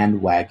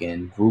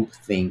bandwagon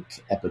groupthink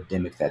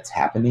epidemic that's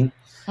happening.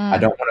 I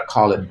don't want to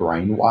call it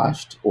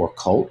brainwashed or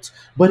cult,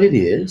 but it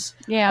is.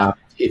 Yeah.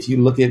 If you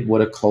look at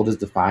what a cult is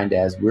defined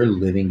as, we're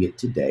living it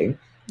today.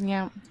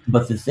 Yeah.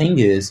 But the thing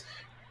is,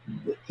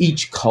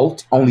 each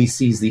cult only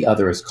sees the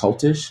other as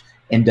cultish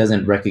and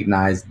doesn't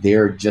recognize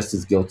they're just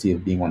as guilty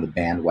of being on the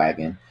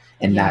bandwagon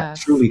and not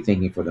truly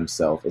thinking for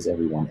themselves as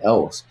everyone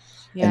else.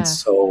 Yes. And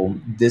so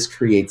this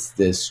creates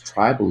this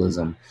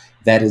tribalism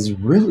that is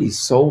really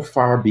so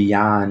far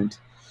beyond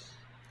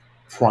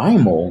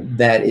primal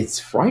that it's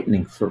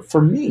frightening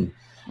for me.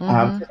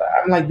 I'm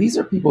like, these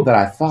are people that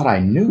I thought I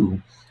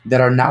knew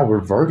that are now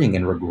reverting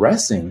and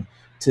regressing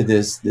to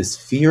this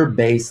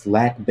fear-based,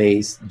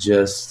 lack-based,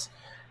 just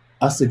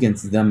us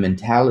against them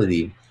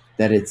mentality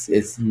that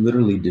it's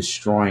literally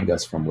destroying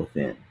us from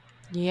within.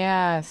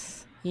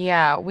 Yes.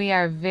 Yeah, we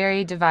are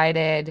very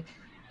divided.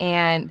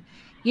 And,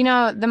 you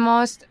know, the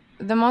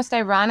most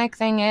ironic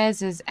thing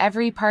is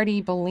every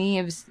party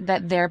believes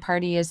that their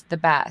party is the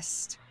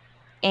best.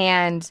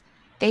 And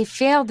they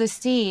fail to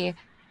see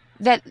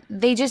that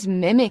they just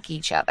mimic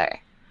each other.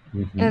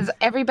 And Hmm. it's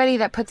everybody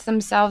that puts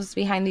themselves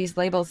behind these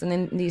labels and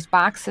in these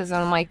boxes,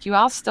 and I'm like, you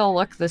all still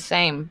look the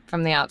same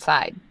from the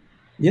outside.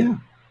 Yeah.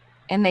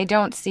 And they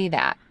don't see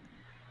that.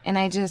 And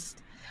I just,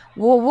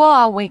 we'll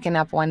all waken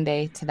up one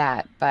day to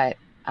that. But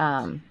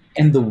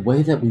And the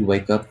way that we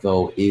wake up,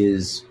 though,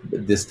 is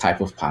this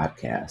type of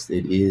podcast.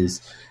 It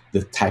is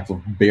the type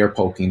of bear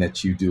poking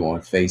that you do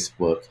on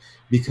Facebook,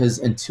 because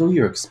until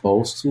you're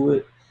exposed to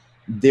it,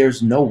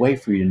 there's no way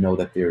for you to know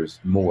that there's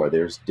more,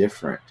 there's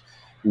different.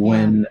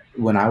 yeah,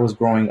 When I was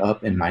growing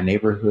up in my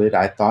neighborhood,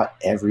 I thought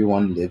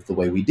everyone lived the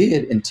way we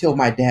did until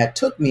my dad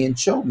took me and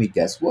showed me,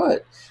 guess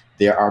what?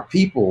 There are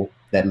people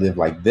that live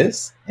like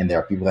this, and there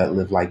are people that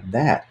live like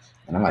that.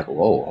 And I'm like,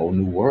 whoa, whole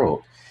new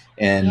world.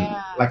 And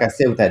yeah. like I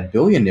said, with that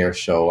billionaire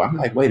show, I'm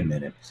like, wait a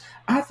minute.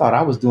 I thought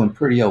I was doing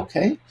pretty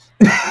okay.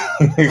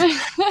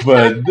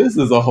 But this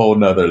is a whole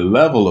nother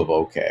level of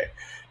okay.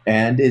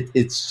 And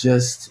it's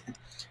just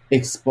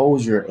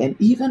exposure. And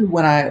even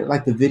when I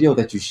like the video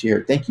that you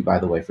shared, thank you, by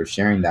the way, for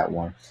sharing that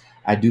one.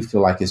 I do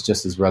feel like it's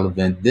just as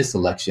relevant this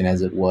election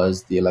as it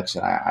was the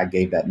election I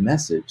gave that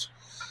message.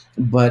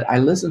 But I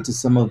listened to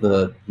some of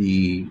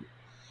the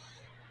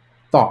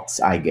thoughts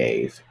I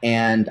gave,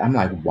 and I'm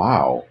like,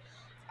 wow,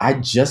 I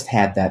just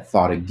had that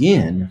thought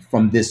again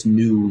from this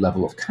new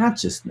level of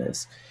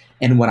consciousness.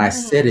 And when I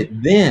said Mm.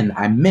 it then,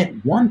 I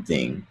meant one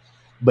thing,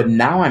 but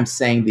now I'm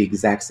saying the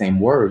exact same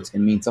words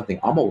and mean something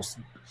almost,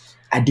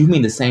 I do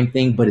mean the same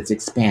thing, but it's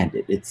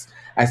expanded.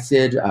 I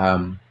said,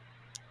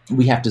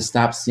 we have to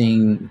stop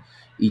seeing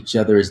each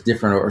other as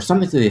different, or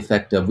something to the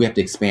effect of we have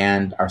to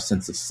expand our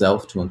sense of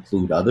self to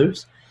include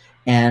others.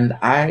 And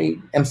I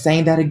am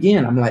saying that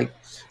again. I'm like,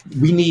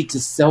 we need to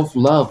self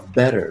love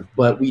better,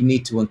 but we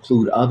need to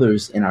include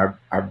others in our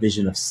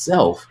vision of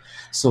self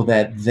so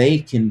that they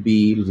can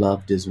be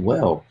loved as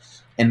well.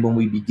 And when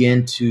we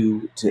begin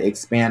to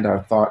expand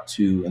our thought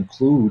to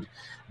include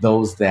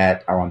those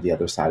that are on the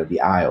other side of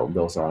the aisle,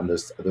 those are on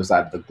this other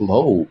side of the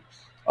globe,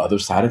 other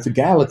side of the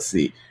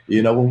galaxy,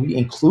 when we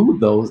include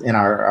those in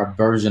our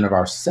version of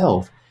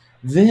ourself,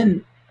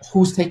 then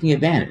who's taking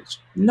advantage?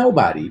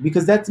 Nobody,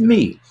 because that's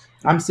me.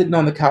 I'm sitting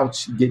on the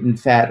couch getting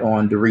fat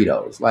on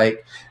Doritos.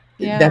 Like,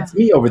 Yeah. that's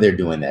me over there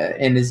doing that.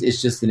 And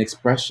it's just an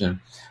expression.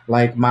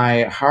 Like,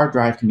 my hard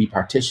drive can be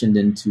partitioned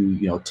into,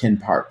 10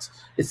 parts.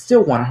 It's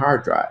still one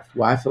hard drive.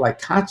 Well, I feel like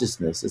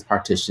consciousness is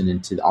partitioned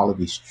into all of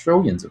these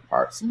trillions of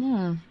parts,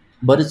 Mm.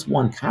 but it's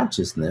one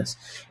consciousness,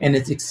 and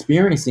it's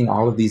experiencing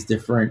all of these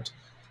different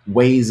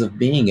ways of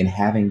being and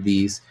having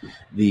these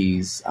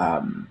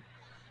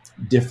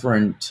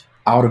different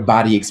out of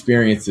body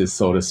experiences,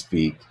 so to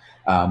speak,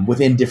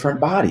 within different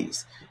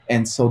bodies.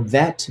 And so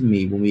that, to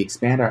me, when we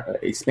expand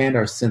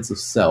our sense of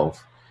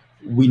self,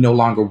 we no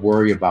longer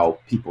worry about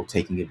people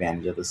taking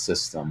advantage of the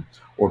system,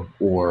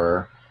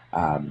 or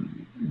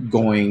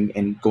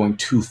going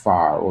too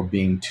far, or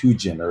being too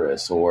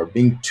generous, or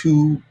being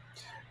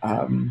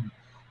um,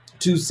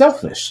 too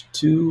selfish,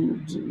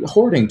 too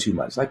hoarding too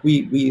much. Like,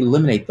 we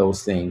eliminate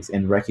those things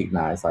and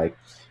recognize, like,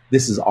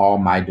 this is all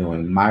my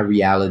doing. My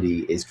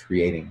reality is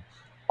creating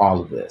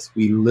all of this.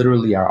 We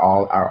literally are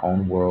all our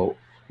own world.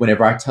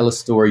 Whenever I tell a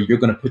story, you're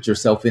going to put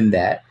yourself in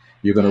that.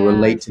 You're going to Yeah.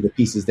 relate to the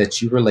pieces that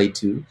you relate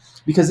to,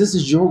 because this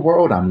is your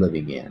world I'm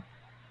living in.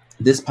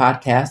 This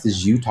podcast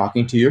is you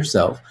talking to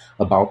yourself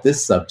about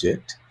this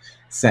subject,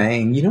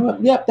 saying, you know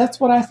what, yep, that's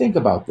what I think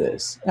about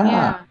this.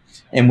 Yeah.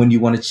 And when you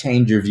want to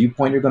change your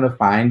viewpoint, you're going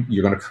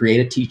to create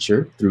a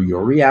teacher through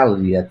your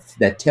reality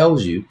that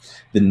tells you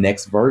the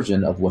next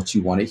version of what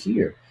you want to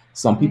hear.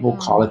 Some people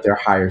call Mm. it their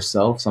higher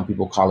self. Some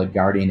people call it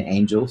guardian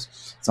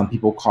angels. Some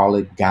people call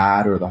it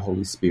God or the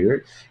Holy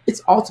Spirit. It's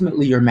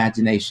ultimately your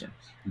imagination.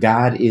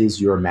 God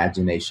is your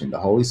imagination. The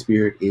Holy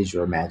Spirit is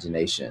your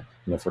imagination.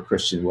 For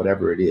Christian,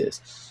 whatever it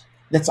is,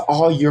 that's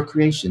all your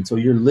creation. So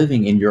you're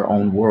living in your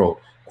own world,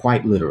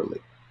 quite literally.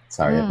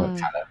 Sorry, I went Mm.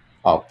 kind of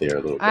out there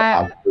a little bit. I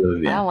I'll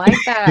fill it I in. like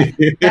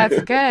that.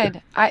 That's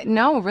good. I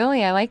no,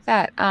 really, I like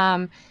that.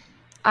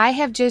 I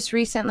have just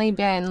recently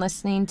been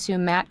listening to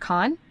Matt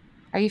Kahn.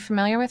 Are you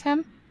familiar with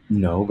him?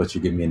 No, but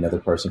you give me another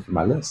person for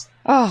my list.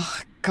 Oh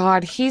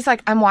God, he's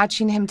like, I'm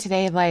watching him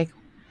today, like,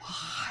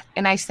 what?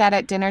 And I sat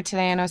at dinner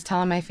today and I was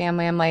telling my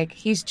family, I'm like,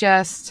 he's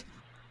just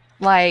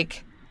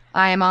like,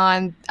 I am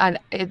on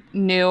a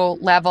new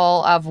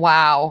level of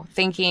wow,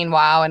 thinking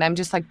wow, and I'm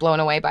just like blown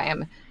away by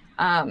him.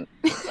 Um,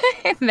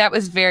 that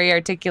was very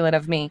articulate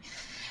of me.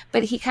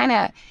 But he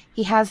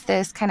has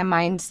this kind of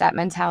mindset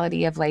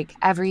mentality of like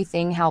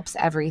everything helps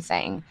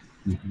everything,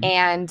 Hmm.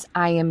 and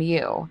I am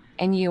you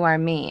and you are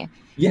me.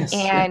 Yes,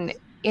 And yes.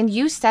 and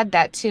you said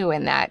that too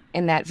in that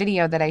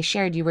video that I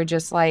shared. You were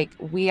just like,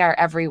 we are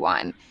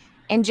everyone.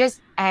 And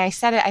I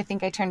said it, I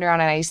think I turned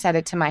around and I said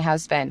it to my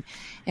husband,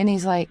 and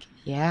he's like,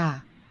 yeah.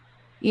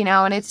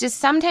 And it's just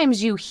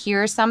sometimes you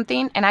hear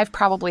something, and I've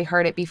probably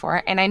heard it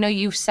before, and I know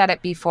you've said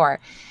it before,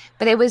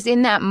 but it was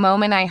in that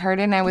moment I heard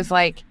it, and I was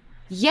like,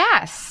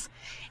 yes.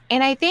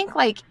 And I think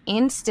like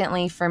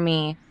instantly for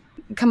me,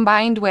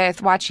 combined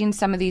with watching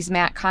some of these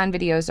Matt Kahn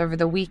videos over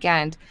the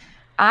weekend,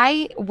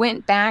 I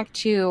went back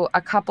to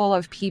a couple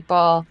of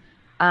people,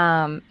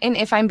 and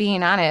if I'm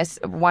being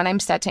honest, one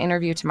I'm set to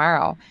interview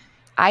tomorrow,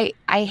 I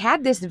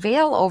had this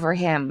veil over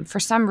him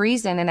for some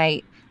reason, and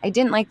I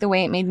didn't like the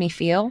way it made me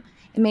feel.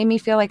 It made me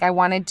feel like I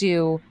wanted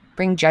to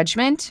bring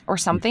judgment or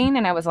something,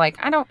 and I was like,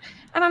 I don't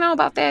know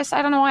about this.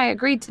 I don't know why I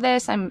agreed to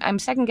this. I'm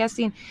second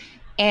guessing.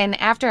 And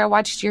after I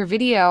watched your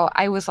video,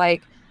 I was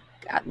like,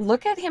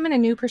 look at him in a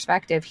new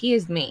perspective. He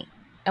is me.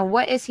 And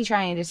what is he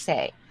trying to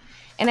say?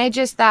 And I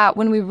just thought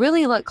when we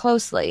really look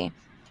closely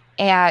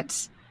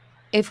at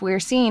if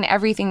we're seeing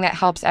everything that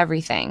helps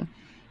everything,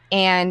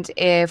 and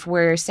if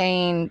we're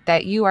saying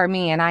that you are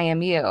me and I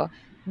am you,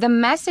 the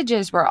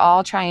messages we're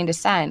all trying to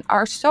send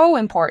are so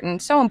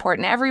important, so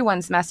important.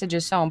 Everyone's message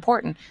is so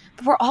important,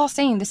 but we're all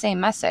saying the same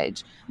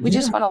message. We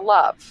just want to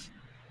love.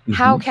 Mm-hmm.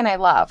 How can I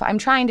love? I'm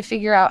trying to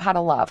figure out how to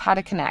love, how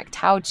to connect,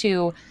 how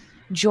to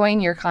join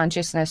your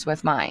consciousness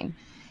with mine.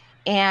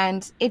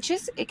 And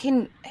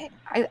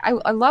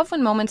I love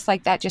when moments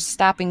like that just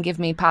stop and give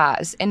me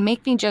pause and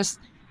make me just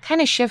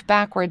kind of shift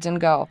backwards and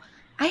go,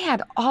 I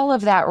had all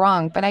of that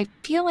wrong, but I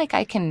feel like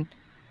I can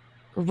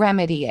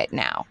remedy it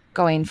now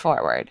going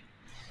forward.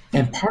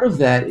 And part of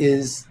that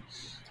is,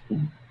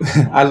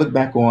 I look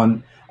back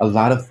on a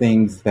lot of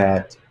things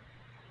that,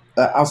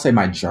 I'll say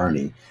my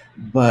journey,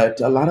 but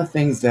a lot of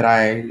things that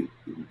I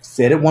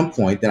said at one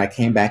point, then I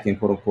came back and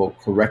quote unquote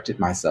corrected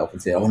myself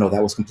and said, oh no,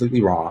 that was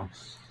completely wrong.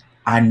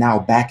 I'm now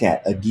back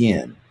at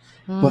again,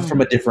 but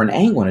from a different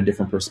angle and a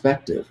different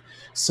perspective.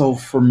 So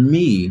for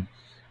me,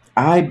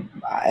 I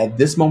at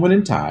this moment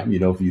in time,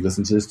 if you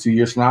listen to this 2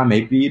 years from now, it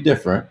may be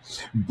different,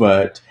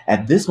 but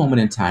at this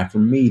moment in time, for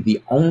me,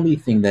 the only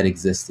thing that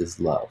exists is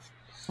love.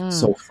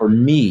 So for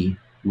me,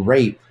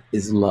 rape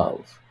is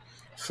love.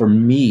 For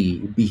me,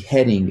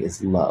 beheading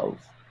is love.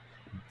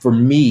 For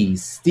me,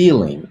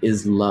 stealing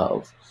is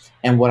love.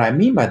 And what I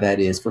mean by that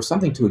is, for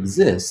something to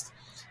exist,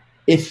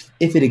 if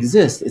it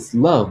exists, it's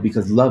love,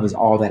 because love is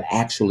all that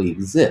actually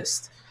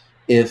exists.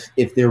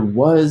 If there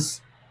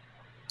was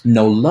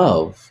no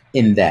love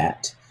in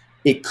that,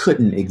 it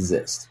couldn't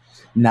exist.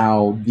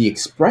 Now, the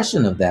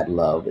expression of that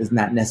love is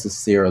not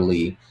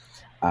necessarily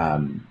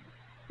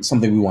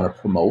something we want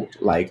to promote.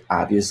 Like,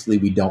 obviously,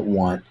 we don't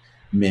want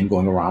men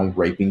going around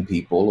raping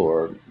people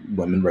or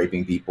women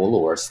raping people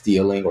or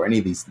stealing or any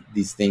of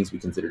these things we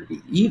consider to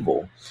be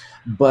evil.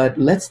 But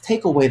let's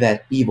take away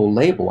that evil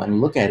label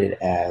and look at it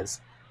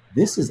as,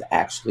 this is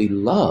actually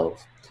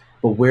love.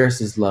 But where is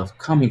this love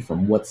coming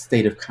from? What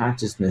state of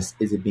consciousness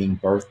is it being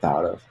birthed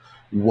out of?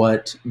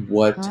 What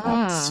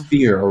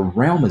sphere or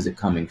realm is it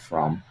coming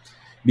from?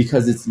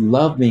 Because it's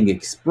love being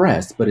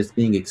expressed, but it's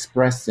being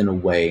expressed in a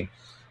way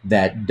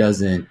that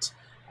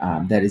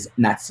that is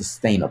not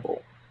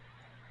sustainable.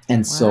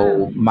 And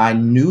so my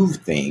new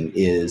thing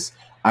is,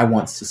 I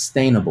want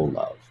sustainable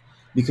love,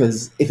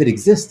 because if it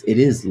exists, it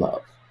is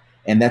love.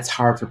 And that's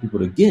hard for people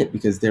to get,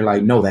 because they're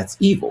like, no, that's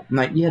evil. I'm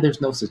like, yeah,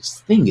 there's no such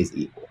thing as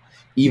evil.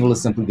 Evil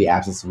is simply the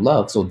absence of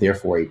love. So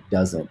therefore it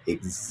doesn't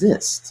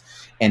exist.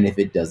 And if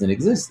it doesn't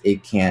exist,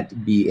 it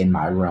can't be in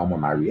my realm or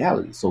my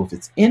reality. So if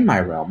it's in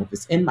my realm, if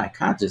it's in my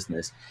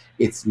consciousness,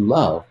 it's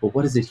love. But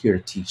what is it here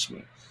to teach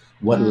me?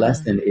 What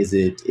lesson is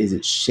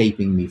it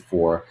shaping me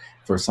for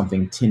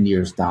something 10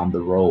 years down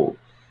the road?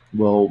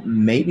 Well,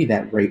 maybe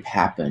that rape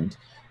happened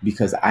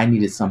because I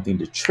needed something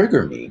to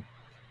trigger me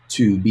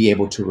to be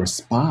able to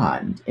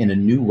respond in a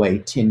new way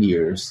 10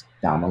 years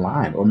down the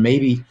line. Or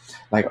maybe,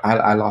 like,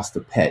 I lost a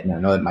pet, and I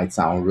know it might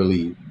sound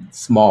really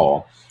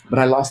small, but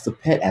I lost a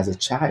pet as a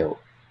child.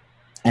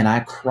 And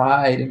I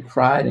cried and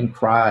cried and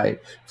cried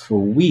for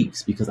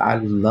weeks because I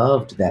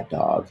loved that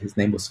dog. His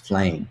name was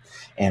Flame.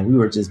 And we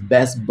were just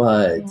best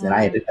buds. And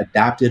I had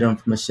adopted him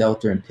from a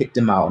shelter and picked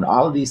him out and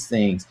all of these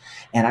things.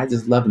 And I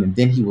just loved him. And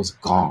then he was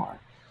gone.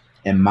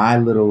 And my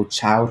little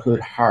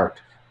childhood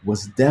heart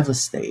was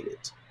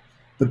devastated.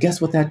 But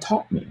guess what that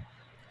taught me?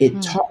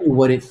 It taught me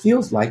what it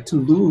feels like to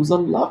lose a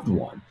loved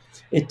one.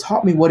 It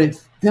taught me what it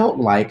felt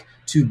like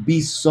to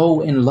be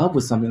so in love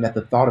with something that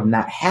the thought of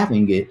not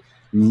having it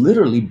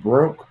literally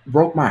broke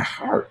my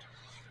heart.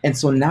 And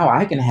so now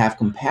I can have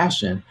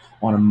compassion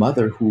on a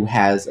mother who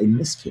has a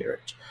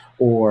miscarriage,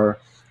 or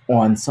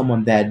on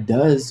someone that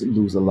does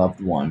lose a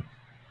loved one,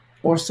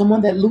 or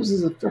someone that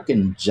loses a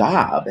freaking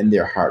job and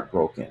they're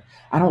heartbroken.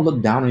 I don't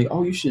look down on you.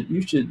 Oh, you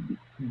should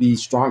be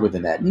stronger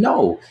than that.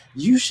 No,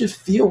 you should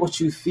feel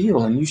what you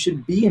feel, and you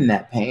should be in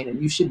that pain,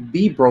 and you should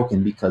be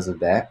broken because of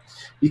that,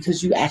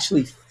 because you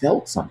actually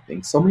felt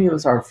something. So many of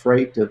us are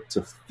afraid to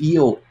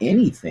feel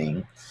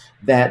anything,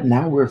 that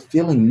now we're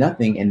feeling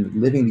nothing and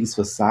living these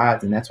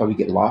facades. And that's why we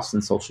get lost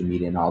in social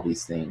media and all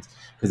these things,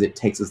 because it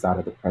takes us out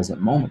of the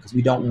present moment, because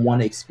we don't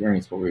want to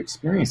experience what we're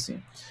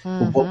experiencing.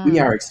 But what we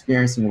are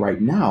experiencing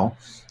right now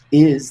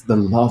is the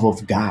love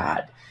of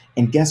God.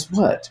 And guess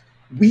what?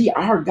 we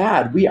are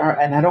God. We are,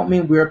 and I don't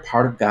mean we're a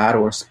part of God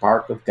or a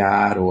spark of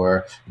God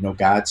or,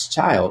 God's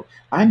child.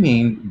 I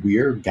mean,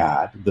 we're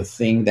God, the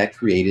thing that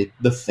created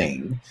the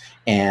thing.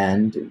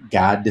 And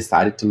God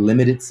decided to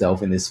limit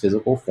itself in this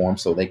physical form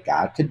so that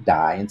God could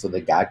die and so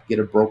that God could get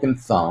a broken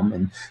thumb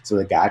and so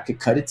that God could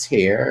cut its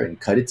hair and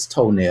cut its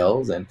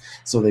toenails and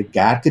so that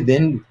God could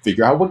then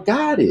figure out what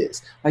God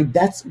is. Like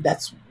that's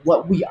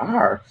what we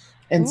are.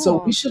 And so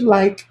we Cool. should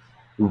like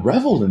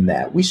revel in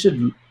that. We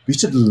should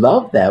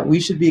love that. We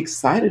should be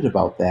excited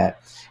about that.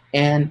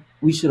 And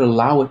we should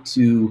allow it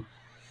to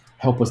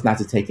help us not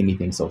to take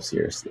anything so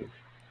seriously.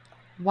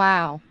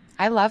 Wow.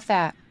 I love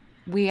that.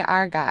 We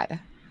are God.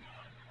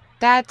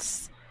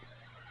 That's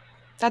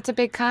that's a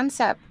big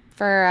concept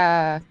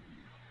for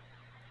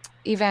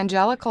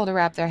evangelical to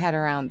wrap their head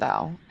around,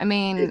 though. I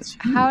mean, It's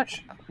how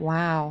huge.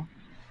 wow.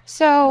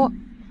 So,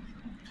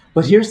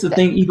 But here's the th-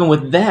 thing, even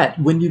with that,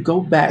 when you go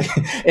back,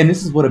 and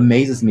this is what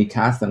amazes me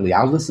constantly,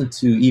 I'll listen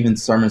to even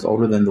sermons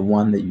older than the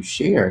one that you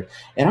shared,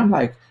 and I'm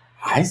like,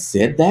 I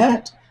said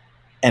that?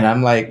 And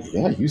I'm like,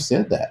 yeah, you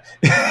said that.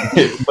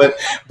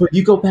 but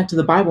you go back to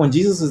the Bible and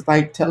Jesus is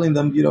like telling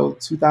them,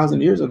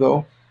 2,000 years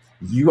ago,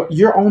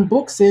 your own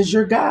book says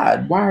you're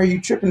God. Why are you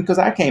tripping? Because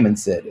I came and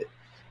said it.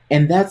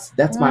 And that's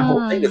my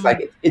whole thing. It's like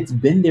mm, it's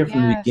been there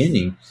from the yes.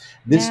 beginning.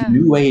 This Yeah.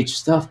 new age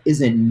stuff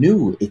isn't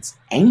new. It's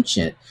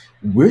ancient.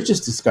 We're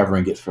just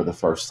discovering it for the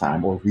first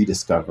time or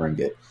rediscovering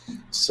it.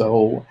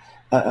 So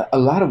a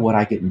lot of what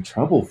I get in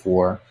trouble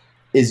for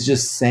is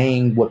just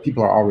saying what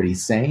people are already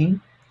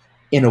saying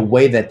in a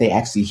way that they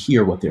actually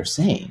hear what they're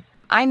saying.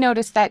 I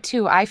noticed that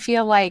too. I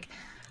feel like,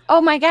 oh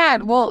my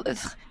God, well,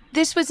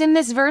 this was in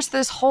this verse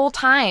this whole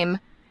time.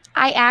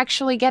 I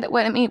actually get it.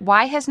 What I mean,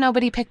 why has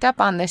nobody picked up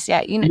on this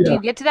yet? Do Yeah. you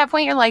get to that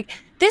point? You're like,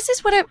 this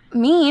is what it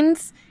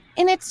means.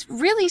 And it's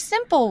really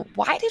simple.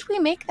 Why did we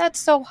make that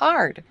so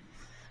hard?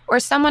 Or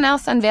someone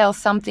else unveils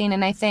something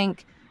and I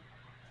think,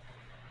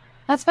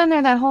 that's been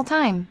there that whole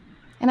time.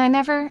 And I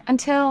never,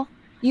 until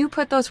you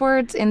put those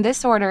words in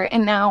this order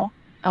and now,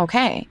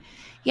 okay.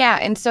 Yeah.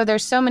 And so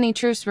there's so many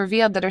truths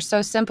revealed that are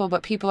so simple,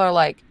 but people are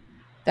like,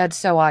 that's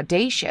so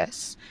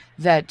audacious.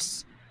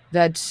 That's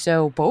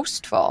so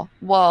boastful.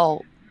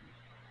 Well,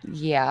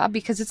 yeah,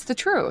 because it's the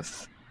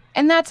truth.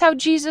 And that's how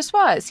Jesus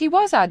was. He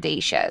was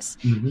audacious.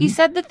 He Hmm.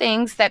 said the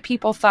things that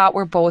people thought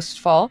were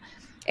boastful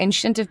and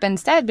shouldn't have been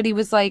said, but he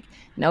was like,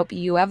 nope,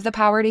 you have the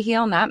power to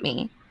heal, not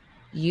me.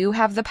 You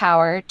have the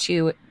power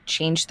to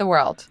change the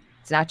world.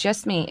 It's not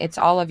just me, it's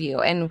all of you.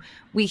 And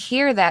we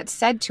hear that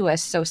said to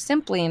us so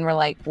simply, and we're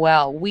like,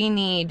 well, we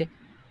need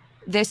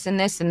this and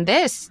this and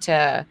this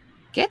to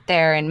get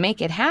there and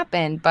make it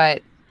happen,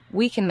 but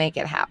we can make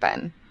it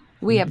happen.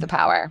 We have the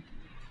power.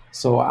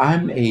 So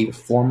I'm a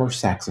former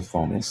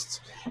saxophonist,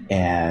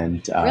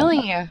 and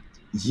Really?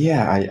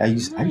 yeah, I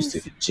used to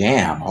Nice.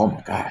 jam. Oh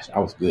my gosh, I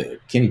was good.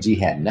 Kenny G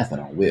had nothing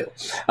on Will.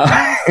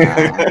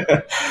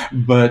 Awesome.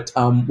 But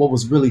what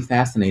was really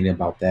fascinating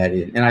about that,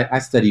 and I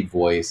studied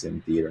voice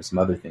and theater and some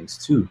other things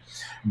too,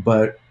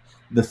 but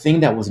the thing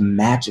that was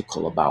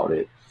magical about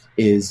it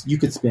is you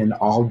could spend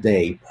all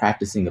day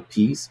practicing a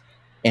piece,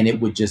 and it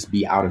would just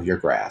be out of your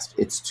grasp.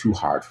 It's too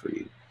hard for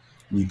you.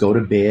 You go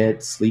to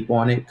bed, sleep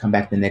on it, come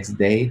back the next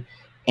day,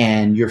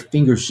 and your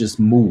fingers just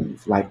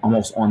move like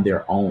almost on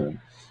their own.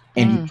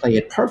 And you Mm. play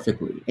it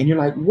perfectly. And you're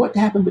like, what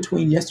happened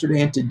between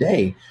yesterday and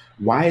today?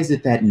 Why is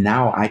it that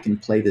now I can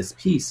play this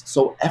piece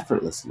so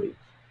effortlessly?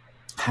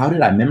 How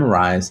did I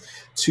memorize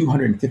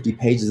 250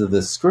 pages of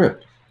this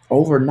script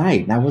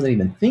overnight? And I wasn't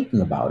even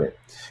thinking about it.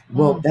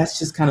 Well, Mm. that's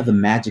just kind of the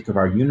magic of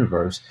our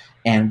universe.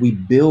 And we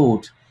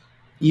build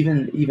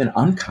even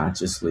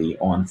unconsciously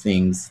on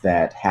things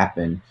that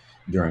happen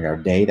during our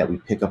day that we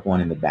pick up on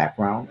in the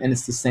background. And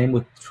it's the same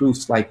with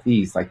truths like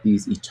these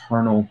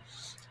eternal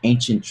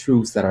ancient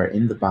truths that are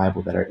in the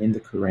Bible, that are in the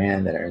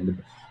Quran, that are in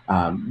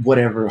the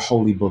whatever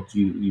holy book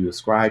you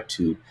ascribe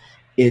to.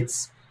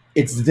 It's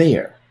it's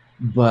there,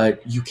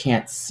 but you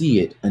can't see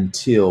it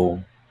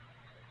until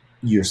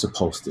you're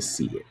supposed to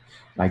see it.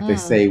 Like they Mm.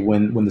 say,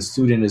 when the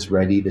student is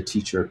ready, the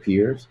teacher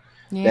appears.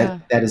 That Yeah.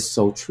 that is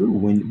so true.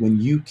 When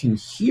you can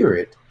hear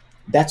it,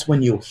 that's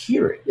when you'll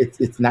hear it.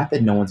 It's not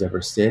that no one's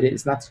ever said it.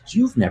 It's not that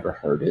you've never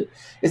heard it.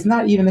 It's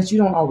not even that you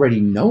don't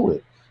already know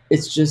it.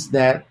 It's just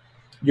that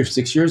you're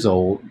 6 years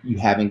old. You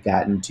haven't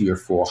gotten to your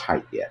full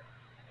height yet.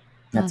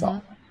 That's Mm-hmm.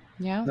 all.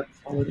 Yeah. That's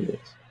all it is.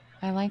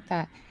 I like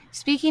that.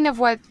 Speaking of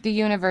what the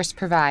universe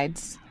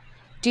provides,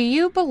 do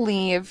you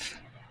believe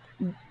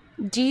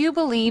do you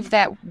believe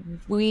that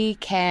we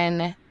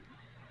can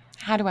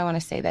how do I want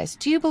to say this?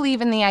 Do you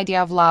believe in the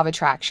idea of law of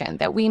attraction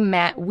that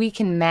we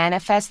can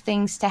manifest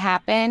things to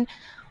happen,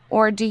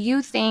 or do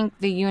you think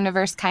the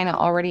universe kind of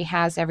already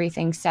has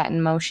everything set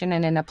in motion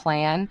and in a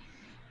plan,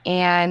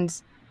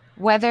 and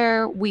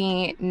whether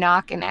we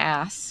knock and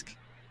ask,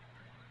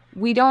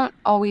 we don't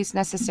always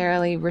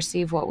necessarily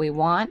receive what we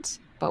want,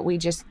 but we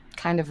just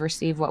kind of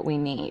receive what we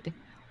need?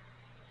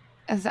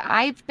 As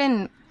I've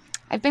been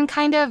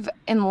kind of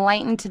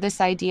enlightened to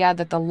this idea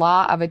that the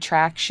law of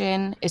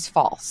attraction is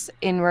false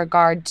in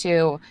regard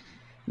to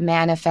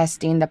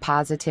manifesting the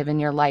positive in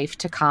your life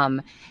to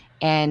come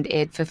and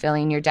it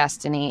fulfilling your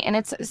destiny. And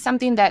it's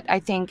something that I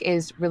think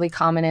is really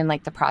common in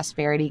like the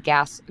prosperity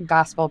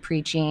gospel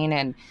preaching.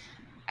 And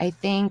I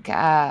think,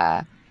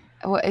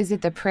 what is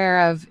it, the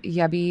prayer of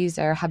Yabes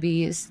or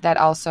Habis that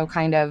also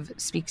kind of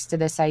speaks to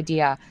this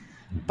idea,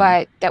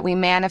 but that we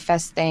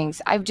manifest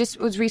things. I just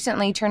was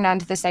recently turned on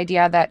to this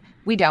idea that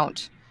we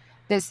don't.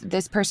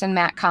 This person,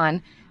 Matt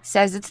Kahn,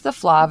 says it's the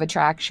law of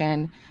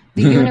attraction.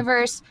 The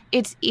universe,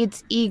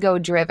 it's ego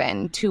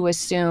driven to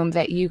assume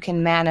that you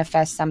can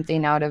manifest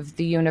something out of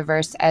the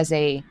universe as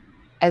a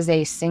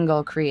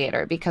single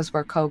creator, because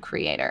we're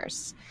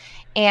co-creators.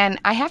 And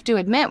I have to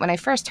admit, when I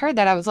first heard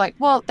that, I was like,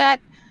 well, that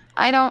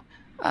I don't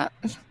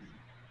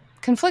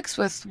conflicts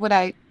with what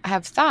I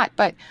have thought.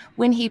 But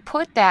when he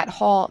put that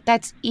whole,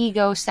 that's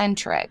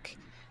egocentric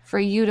for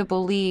you to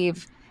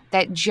believe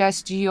that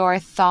just your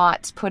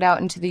thoughts put out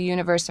into the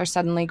universe are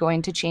suddenly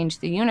going to change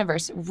the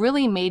universe,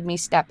 really made me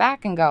step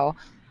back and go,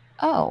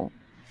 oh.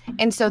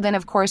 And so then,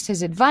 of course,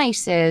 his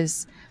advice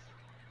is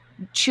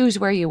choose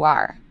where you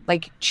are.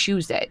 Like,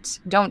 choose it.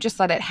 Don't just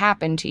let it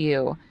happen to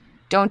you.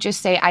 Don't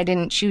just say, I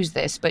didn't choose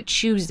this, but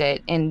choose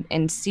it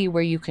and see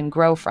where you can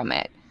grow from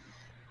it.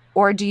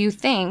 Or do you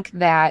think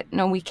that,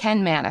 no, we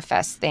can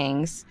manifest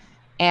things,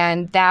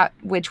 and that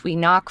which we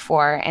knock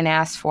for and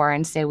ask for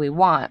and say we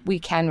want, we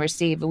can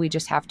receive, but we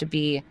just have to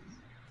be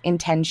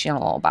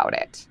intentional about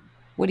it?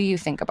 What do you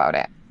think about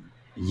it?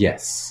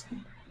 Yes.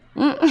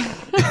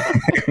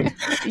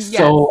 Yes.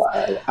 So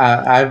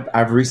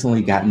I've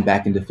recently gotten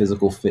back into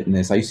physical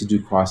fitness. I used to do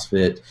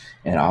CrossFit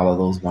and all of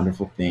those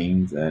wonderful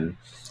things, and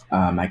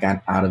I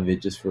got out of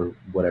it just for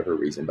whatever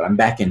reason, but I'm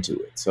back into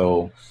it.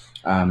 So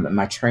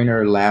my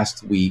trainer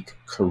last week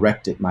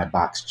corrected my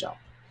box jump.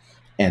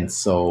 And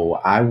so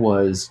I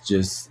was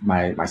just,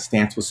 my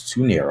stance was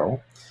too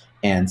narrow.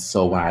 And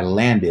so when I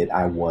landed,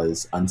 I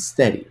was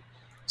unsteady.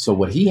 So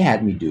what he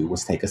had me do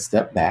was take a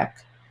step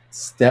back,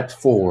 step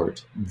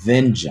forward,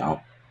 then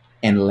jump,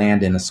 and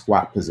land in a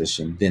squat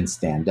position, then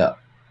stand up.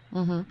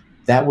 Mm-hmm.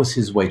 That was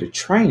his way to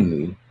train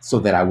me so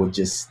that I would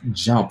just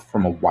jump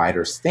from a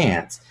wider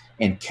stance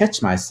and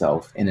catch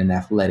myself in an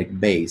athletic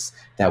base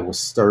that was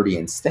sturdy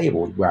and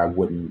stable where I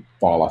wouldn't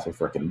fall off a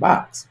freaking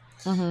box.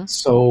 Mm-hmm.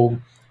 So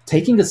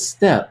taking a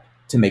step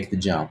to make the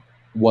jump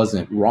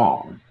wasn't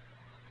wrong.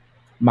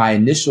 My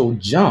initial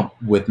jump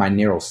with my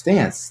narrow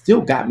stance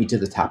still got me to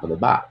the top of the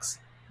box.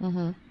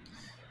 Mm-hmm.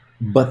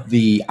 But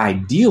the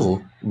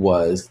ideal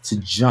was to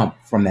jump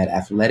from that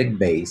athletic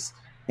base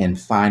and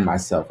find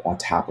myself on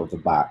top of the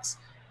box,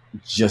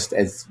 just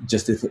as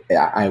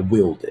I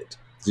willed it.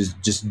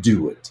 Just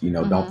do it.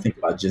 Don't think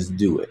about it, just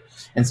do it.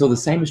 And so the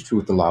same is true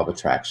with the law of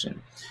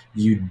attraction.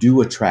 You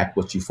do attract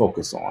what you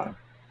focus on,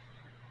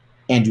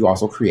 and you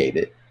also create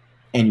it,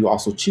 and you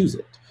also choose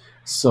it.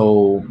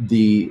 So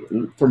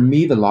for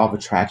me, the law of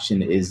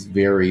attraction is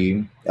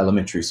very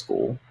elementary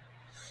school.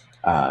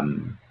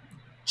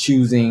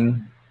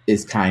 Choosing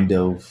is kind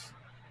of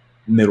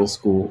middle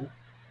school.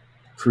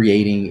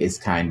 Creating is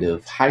kind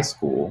of high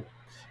school.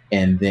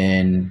 And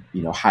then,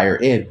 higher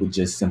ed would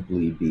just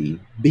simply be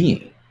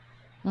being.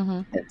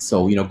 Mm-hmm. And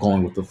so,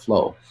 going with the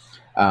flow.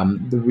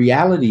 The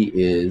reality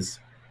is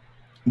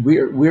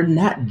we're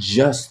not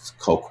just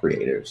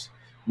co-creators.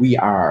 We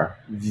are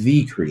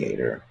the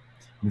creator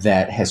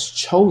that has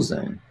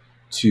chosen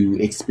to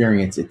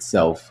experience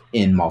itself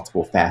in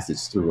multiple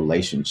facets through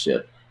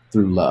relationship,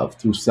 through love,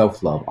 through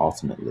self-love,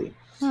 ultimately.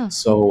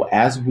 So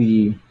as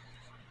we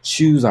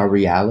choose our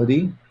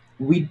reality,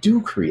 we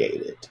do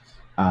create it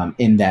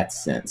in that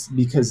sense,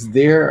 because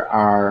there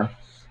are,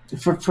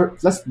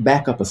 let's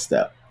back up a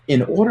step.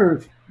 In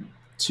order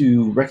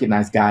to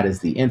recognize God as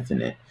the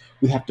infinite,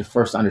 we have to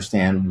first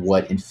understand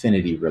what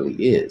infinity really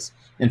is.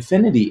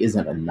 Infinity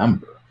isn't a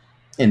number.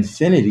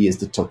 Infinity is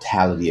the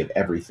totality of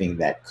everything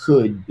that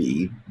could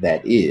be,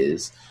 that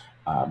is,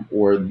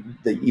 or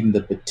even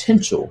the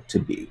potential to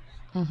be.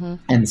 Mm-hmm.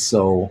 And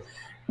so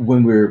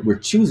when we're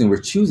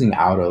choosing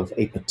out of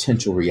a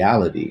potential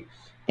reality,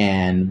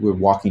 and we're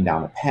walking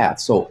down a path.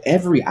 So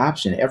every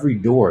option, every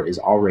door is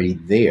already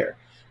there.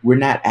 We're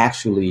not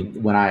actually,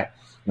 when I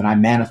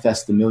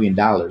manifest $1 million,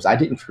 I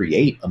didn't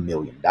create $1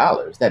 million.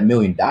 That $1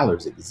 million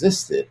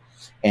existed,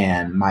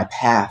 and my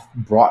path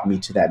brought me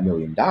to that $1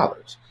 million.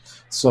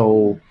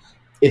 So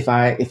if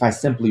I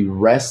simply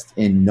rest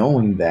in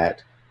knowing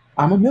that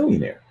I'm a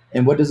millionaire,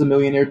 and what does a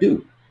millionaire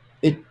do?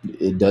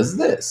 It does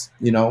this.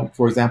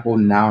 For example,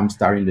 now I'm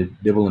starting to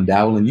dibble and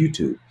dabble in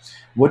YouTube.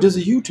 What does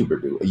a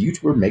YouTuber do? A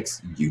YouTuber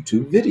makes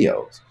YouTube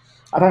videos.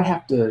 I don't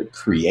have to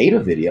create a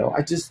video.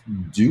 I just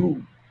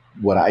do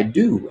what I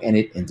do, and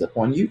it ends up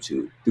on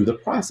YouTube through the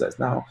process.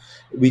 Now,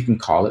 we can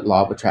call it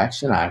law of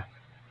attraction. I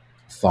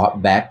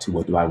thought back to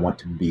what do I want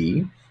to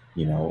be,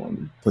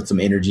 and put some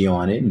energy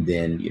on it, and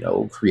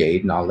then,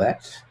 create and all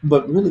that.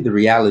 But really the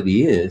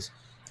reality is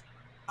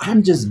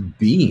I'm just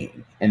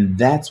being, and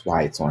that's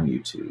why it's on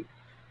YouTube.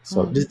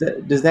 So does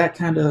that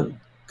kind of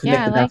connect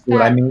I like to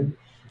what I mean?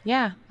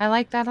 Yeah, I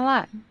like that a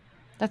lot.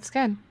 That's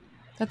good.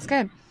 That's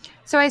good.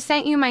 So I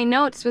sent you my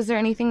notes. Was there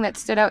anything that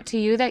stood out to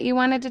you that you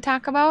wanted to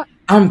talk about?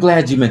 I'm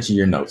glad you mentioned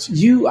your notes.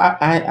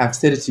 I've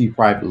said it to you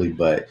privately,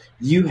 but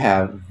you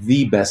have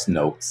the best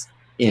notes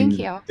Thank in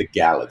you. the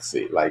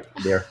galaxy. Like,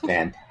 they're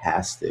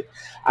fantastic.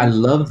 I Thank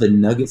you. love the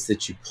nuggets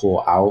that you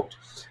pull out.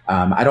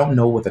 I don't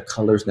know what the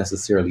colors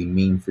necessarily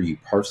mean for you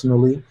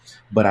personally,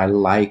 but I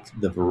like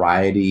the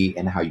variety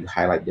and how you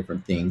highlight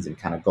different things and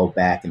kind of go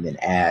back and then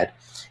add.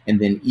 And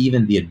then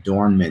even the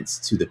adornments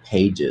to the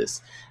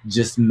pages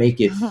just make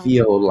it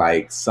feel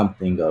like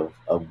something of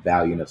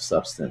value and of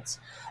substance.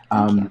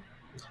 Thank you. Um,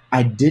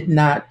 I did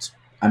not.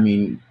 I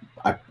mean,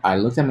 I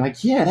looked at him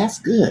like, yeah, that's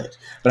good,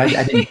 but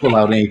I didn't pull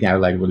out anything I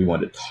like really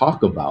wanted to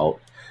talk about.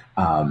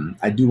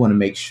 I do want to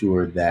make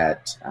sure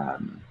that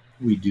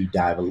we do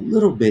dive a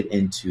little bit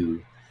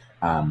into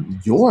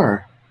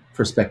your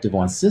perspective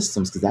on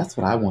systems, because that's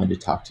what I wanted to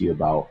talk to you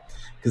about.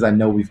 Because I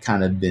know we've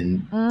kind of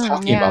been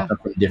talking about Yeah. them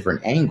from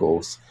different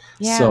angles.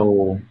 Yeah.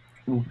 So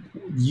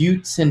you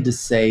tend to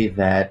say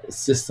that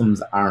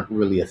systems aren't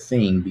really a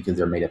thing because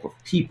they're made up of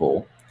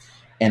people.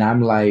 And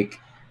I'm like,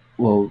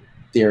 well,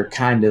 they're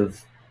kind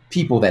of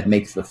people that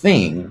makes the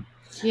thing.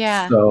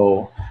 Yeah.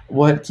 So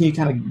what can you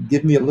kind of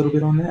give me a little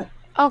bit on that?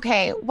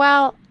 Okay.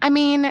 Well, I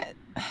mean,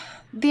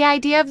 the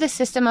idea of the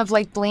system of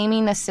like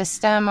blaming a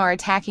system or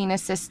attacking a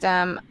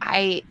system,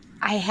 I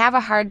have a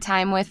hard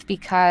time with,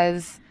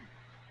 because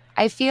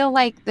I feel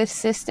like the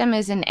system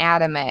is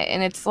inanimate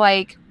and it's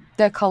like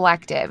the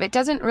collective. It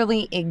doesn't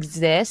really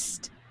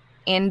exist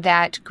in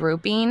that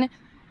grouping,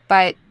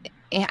 but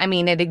I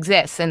mean, it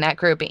exists in that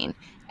grouping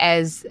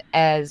as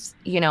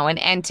you know, an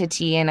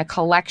entity and a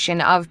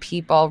collection of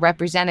people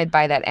represented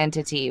by that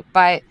entity.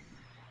 But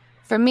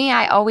for me,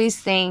 I always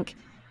think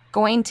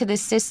going to the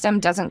system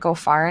doesn't go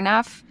far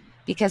enough,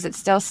 because it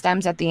still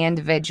stems at the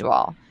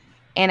individual.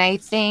 And I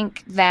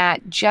think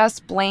that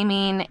just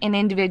blaming an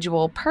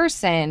individual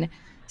person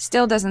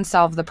still doesn't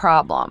solve the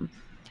problem.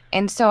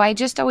 And so I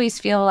just always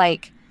feel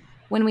like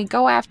when we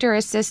go after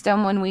a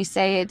system, when we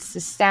say it's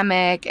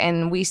systemic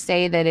and we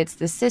say that it's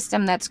the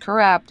system that's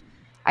corrupt,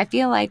 I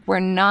feel like we're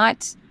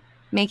not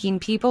making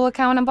people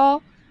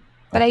accountable.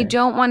 But I Okay.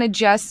 don't want to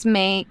just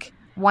make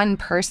one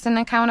person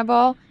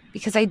accountable,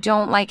 because I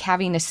don't like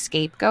having a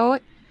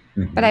scapegoat.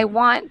 But I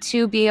want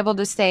to be able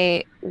to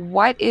say,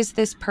 what is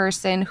this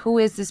person? Who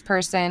is this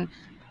person?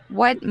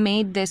 What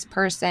made this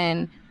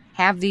person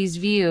have these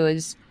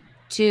views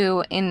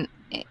to,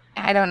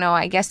 I don't know,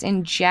 I guess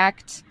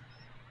inject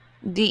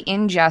the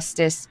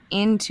injustice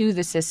into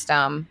the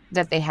system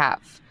that they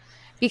have?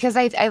 Because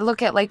I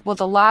look at like, well,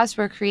 the laws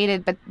were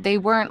created, but they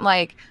weren't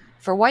like,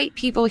 for white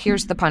people,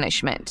 here's the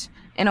punishment.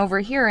 And over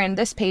here in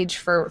this page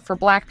for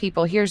black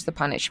people, here's the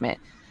punishment.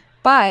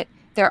 But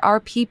there are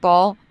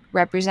people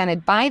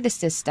represented by the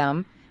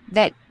system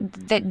that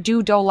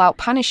do dole out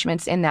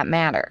punishments in that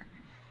matter.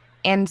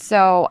 And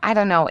so I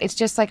don't know. It's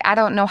just like, I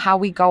don't know how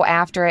we go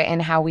after it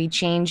and how we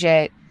change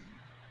it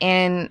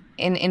in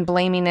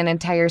blaming an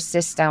entire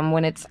system,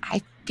 when it's,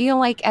 I feel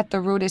like at the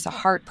root is a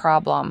heart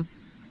problem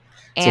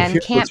So and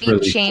here's can't what's be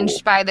really changed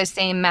cool. by the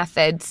same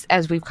methods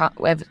as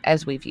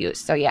we've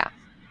used. So yeah.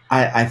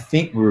 I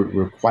think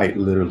we're quite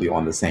literally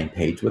on the same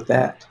page with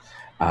that.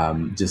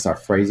 Just our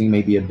phrasing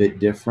may be a bit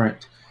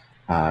different.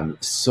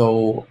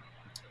 So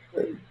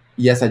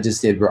yes, I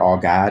just said we're all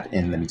God,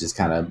 and let me just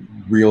kind of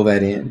reel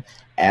that in.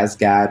 As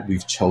God,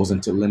 we've chosen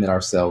to limit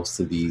ourselves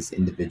to these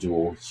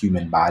individual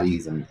human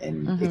bodies and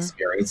Mm-hmm.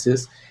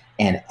 experiences.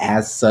 And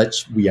as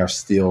such, we are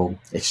still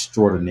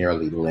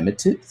extraordinarily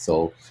limited.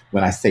 So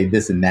when I say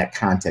this in that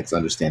context,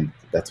 understand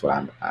that's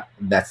what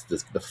that's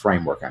the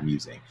framework I'm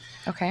using.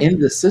 Okay. In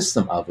the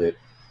system of it,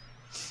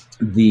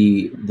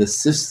 the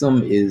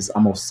system is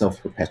almost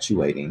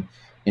self-perpetuating,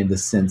 in the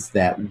sense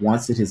that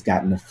once it has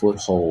gotten a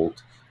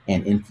foothold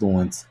and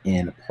influence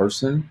in a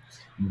person,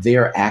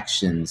 their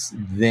actions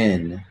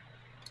then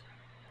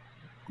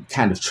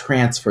kind of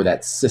transfer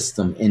that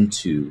system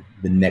into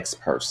the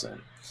next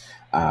person.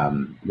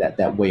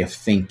 That way of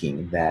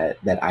thinking, that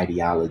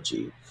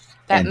ideology,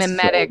 That and so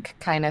mimetic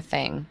kind of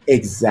thing.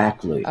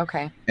 exactly.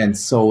 Okay. And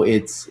so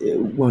it's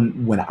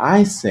when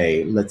I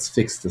say let's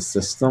fix the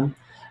system,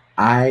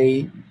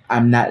 I'm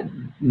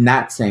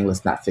not saying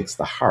let's not fix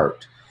the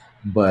heart,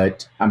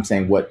 but I'm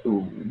saying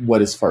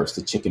what is first,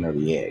 the chicken or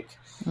the egg?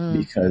 Mm.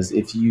 Because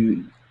if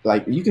you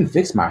like, you can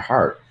fix my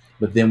heart,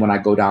 but then when I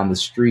go down the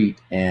street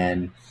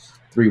and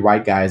three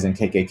white guys in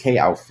KKK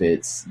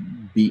outfits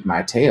beat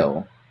my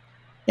tail,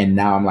 and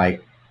now I'm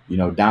like,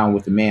 down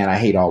with the man, I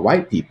hate all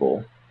white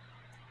people.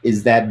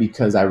 Is that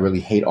because I really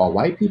hate all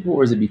white people,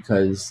 or is it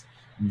because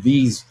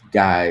these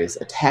guys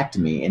attacked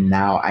me and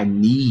now I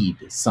need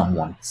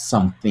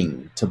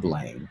something to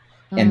blame,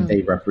 and Mm.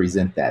 they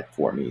represent that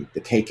for me?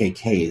 The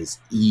KKK is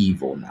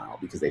evil now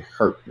because they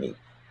hurt me.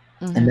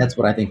 And Mm-hmm. that's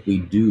what I think we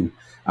do,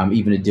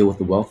 even to deal with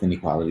the wealth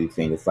inequality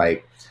thing. It's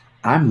like,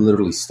 I'm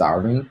literally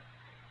starving,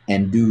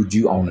 and dude,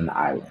 you own an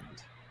island.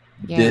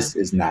 Yeah. This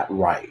is not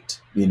right.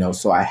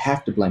 So I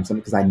have to blame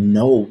something, because I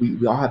know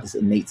we all have this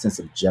innate sense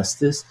of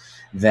justice,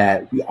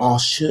 that we all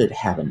should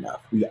have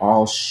enough. We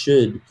all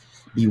should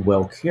be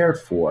well cared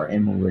for.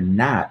 And when we're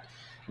not,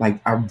 like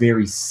our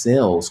very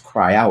cells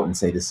cry out and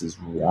say, this is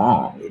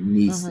wrong. It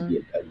needs to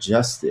be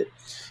adjusted.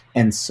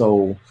 And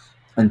so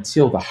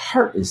until the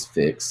heart is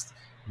fixed,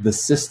 the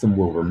system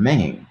will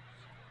remain.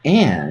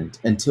 And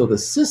until the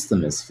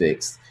system is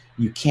fixed,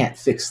 you can't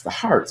fix the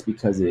hearts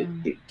because it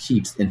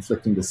keeps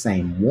inflicting the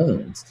same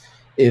wounds.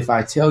 If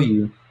I tell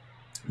you,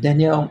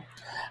 Danielle,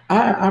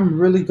 I'm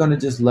really going to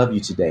just love you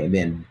today, and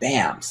then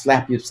bam,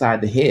 slap you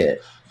upside the head,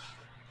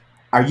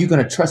 are you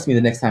going to trust me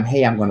the next time?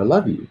 Hey, I'm going to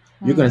love you.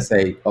 You're going to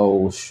say,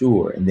 oh,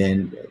 sure. And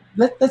then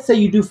let's say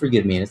you do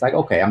forgive me. And it's like,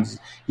 okay,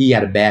 he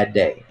had a bad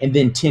day. And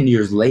then 10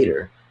 years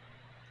later,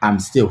 I'm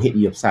still hitting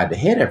you upside the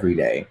head every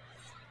day.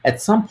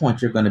 At some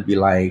point, you're going to be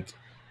like,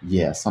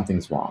 yeah,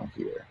 something's wrong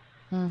here.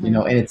 And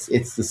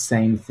it's the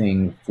same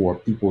thing for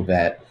people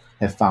that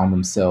have found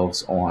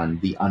themselves on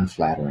the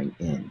unflattering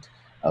end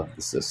of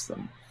the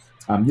system.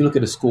 You look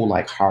at a school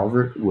like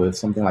Harvard with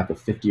something like a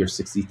 $50 or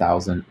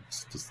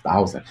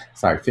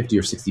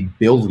 $60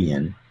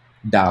 billion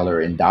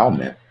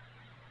endowment.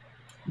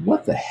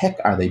 What the heck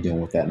are they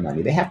doing with that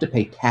money? They have to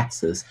pay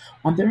taxes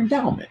on their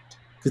endowment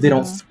because they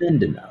don't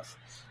spend enough.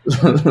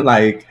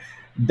 Like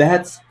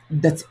that's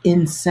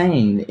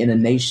insane in a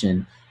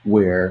nation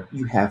where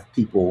you have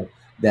people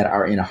that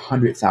are in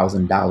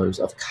 $100,000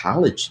 of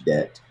college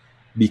debt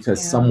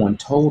because someone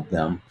told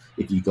them,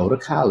 if you go to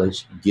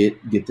college,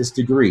 get this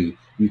degree,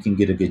 you can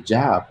get a good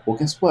job. Well,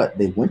 guess what?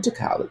 They went to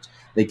college,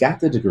 they got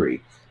the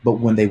degree, but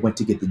when they went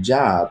to get the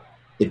job,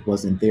 it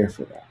wasn't there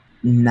for them.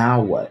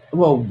 Now what?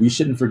 Well, we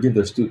shouldn't forgive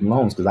their student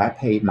loans because I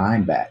paid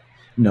mine back.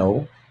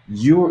 No,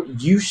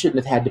 you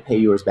shouldn't have had to pay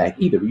yours back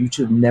either. You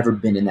should have never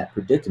been in that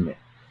predicament.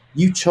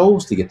 You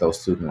chose to get those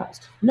student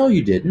loans. No,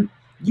 you didn't.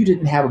 You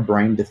didn't have a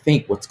brain to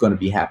think what's going to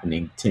be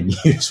happening 10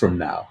 years from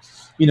now.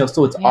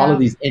 So it's all of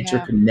these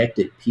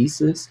interconnected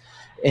pieces,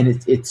 and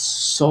it's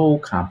so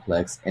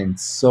complex and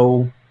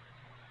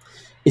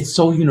it's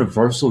so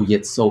universal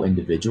yet so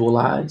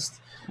individualized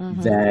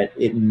that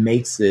it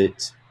makes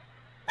it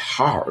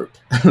hard.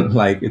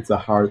 Like it's a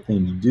hard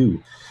thing to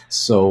do.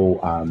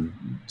 So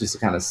just to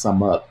kind of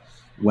sum up,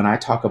 when I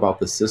talk about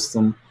the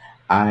system,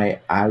 I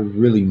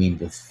really mean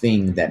the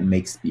thing that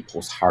makes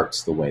people's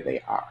hearts the way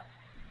they are.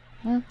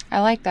 I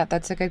like that.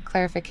 That's a good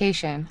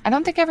clarification. I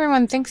don't think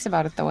everyone thinks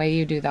about it the way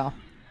you do, though.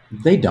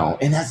 They don't.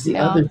 And that's the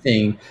other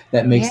thing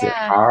that makes it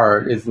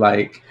hard is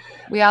like,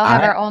 we all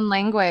have our own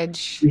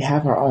language. We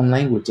have our own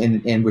language,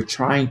 and we're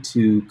trying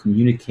to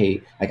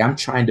communicate. Like I'm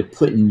trying to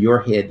put in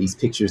your head these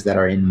pictures that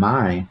are in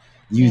mine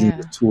using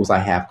the tools I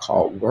have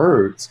called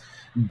words.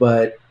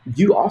 But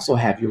you also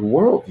have your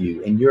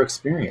worldview and your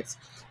experience.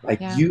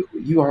 Like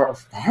you are a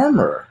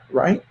farmer,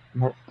 right?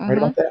 Right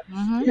about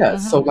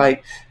that? So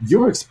like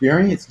your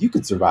experience, you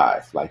could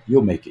survive. Like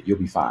you'll make it. You'll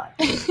be fine.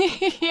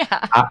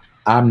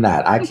 I'm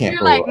not. I can't.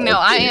 You're like, no,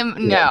 I am.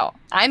 Yeah. No,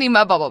 I need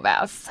my bubble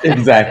baths.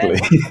 Exactly.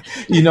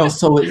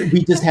 So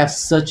we just have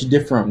such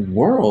different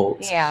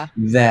worlds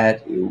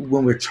that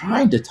when we're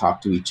trying to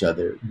talk to each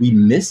other, we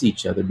miss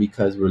each other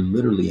because we're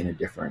literally in a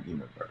different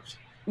universe.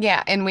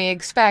 Yeah, and we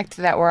expect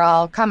that we're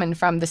all coming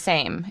from the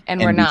same,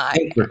 and we're not.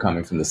 Think we're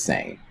coming from the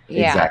same.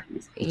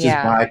 Exactly. Which is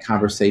why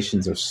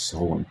conversations are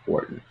so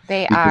important.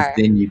 Because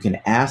then you can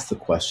ask the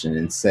question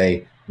and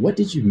say, what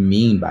did you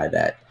mean by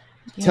that?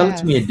 Tell it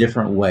to me a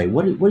different way.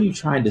 What are you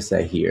trying to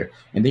say here?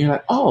 And then you're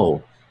like,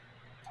 oh,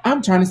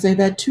 I'm trying to say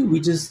that too. We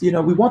just, we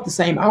want the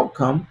same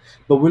outcome,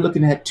 but we're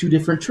looking at two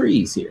different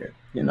trees here,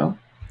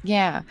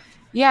 Yeah.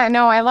 Yeah,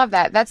 no, I love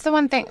that. That's the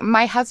one thing.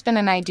 My husband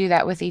and I do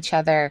that with each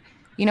other.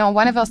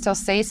 One of us will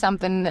say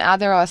something, the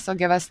other of us will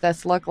give us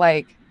this look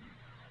like,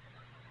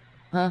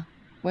 huh?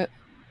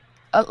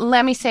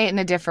 Let me say it in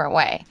a different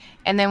way.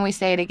 And then we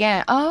say it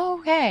again. Oh,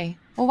 okay.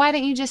 Well, why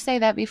didn't you just say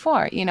that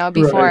before?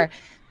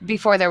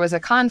 Before there was a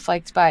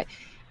conflict. But,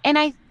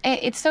 and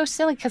it's so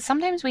silly because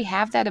sometimes we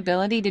have that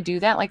ability to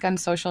do that, like on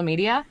social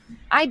media.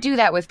 I do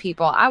that with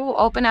people. I will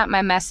open up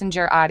my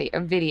Messenger audio or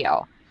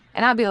video,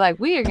 and I'll be like,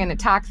 we are going to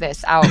talk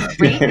this out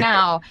right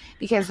now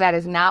because that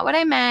is not what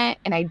I meant.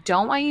 And I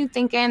don't want you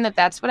thinking that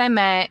that's what I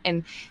meant.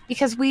 And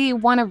because we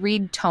want to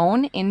read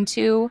tone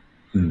into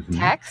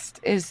text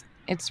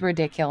it's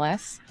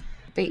ridiculous.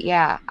 But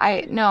yeah,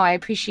 I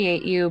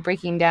appreciate you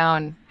breaking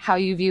down how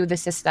you view the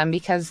system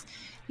because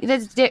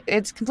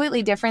it's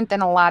completely different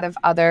than a lot of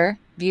other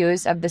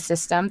views of the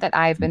system that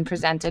I've been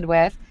presented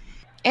with.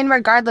 And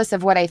regardless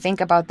of what I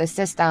think about the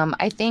system,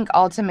 I think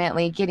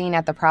ultimately getting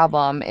at the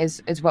problem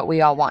is what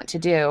we all want to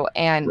do.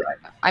 And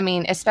I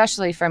mean,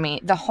 especially for me,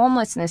 the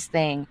homelessness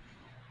thing,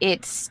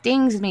 it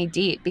stings me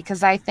deep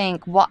because I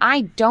think, well,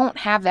 I don't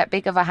have that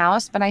big of a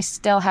house, but I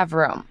still have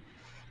room.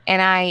 And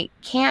I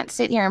can't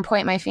sit here and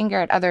point my finger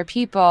at other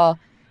people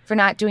for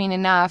not doing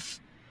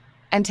enough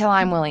until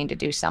I'm willing to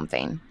do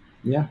something.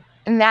 Yeah.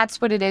 And that's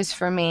what it is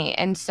for me.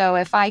 And so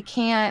if I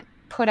can't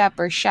put up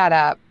or shut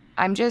up,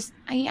 I'm just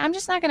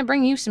not going to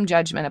bring you some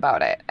judgment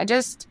about it. I'm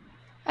just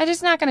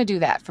not going to do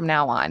that from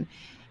now on.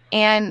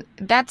 And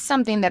that's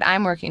something that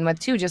I'm working with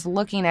too, just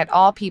looking at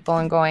all people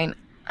and going,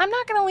 I'm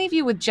not going to leave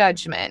you with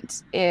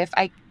judgment if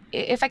I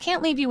if I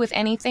can't leave you with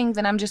anything,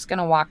 then I'm just going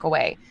to walk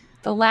away.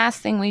 The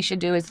last thing we should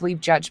do is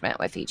leave judgment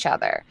with each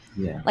other.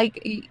 Yeah.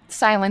 Like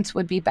silence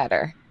would be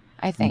better,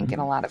 I think, in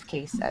a lot of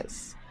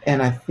cases.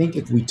 And I think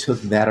if we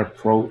took that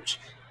approach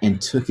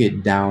and took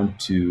it down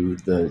to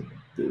the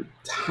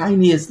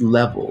tiniest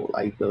level,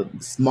 like the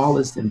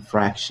smallest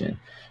infraction,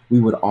 we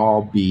would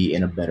all be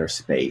in a better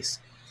space.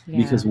 Yeah.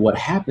 Because what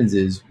happens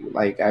is,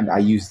 like I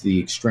used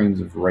the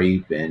extremes of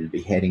rape and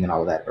beheading and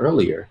all of that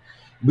earlier.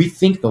 We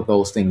think that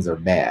those things are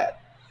bad.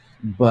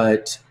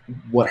 But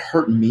what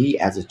hurt me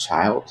as a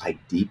child, like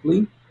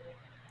deeply,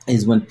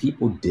 is when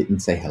people didn't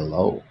say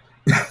hello.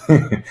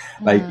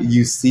 Like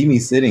you see me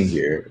sitting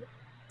here,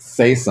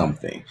 say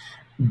something.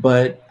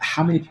 But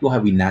how many people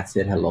have we not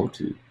said hello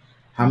to?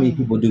 How many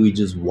people do we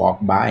just walk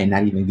by and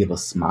not even give a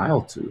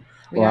smile to?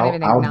 We don't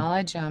even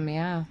acknowledge them,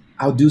 yeah.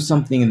 I'll do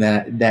something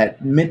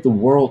that meant the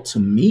world to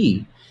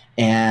me,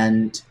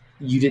 and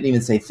you didn't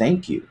even say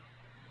thank you.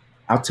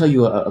 I'll tell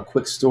you a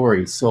quick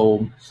story.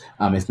 So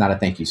it's not a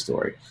thank you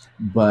story,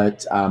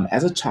 but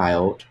as a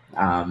child,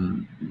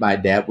 my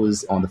dad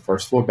was on the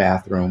first floor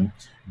bathroom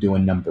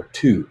doing number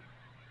 2.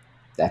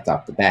 That's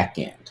out the back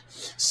end.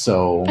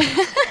 So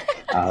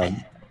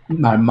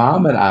my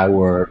mom and I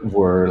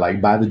were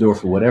like by the door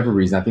for whatever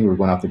reason. I think we were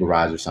going out the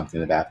garage or something.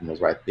 The bathroom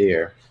was right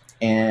there.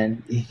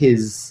 And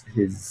his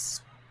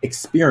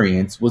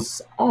experience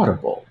was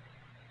audible.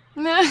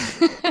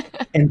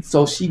 And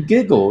so she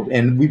giggled,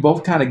 and we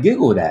both kind of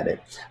giggled at it.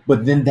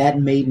 But then that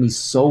made me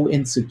so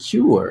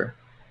insecure.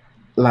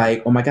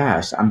 Like, oh my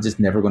gosh, I'm just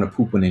never going to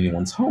poop in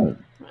anyone's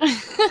home.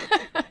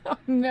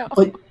 No.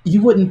 But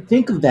you wouldn't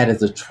think of that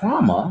as a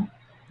trauma,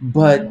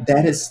 but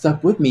that has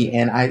stuck with me,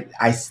 and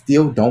I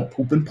still don't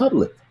poop in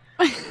public.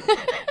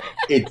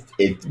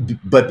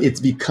 But it's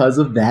because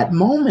of that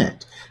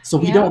moment. So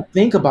we don't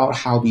think about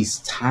how these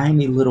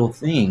tiny little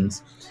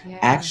things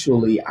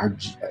actually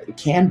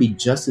can be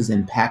just as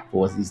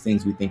impactful as these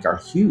things we think are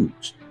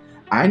huge.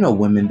 I know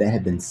women that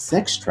have been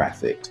sex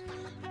trafficked,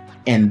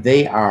 and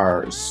they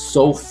are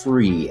so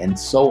free and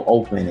so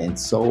open and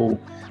so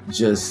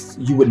just,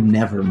 you would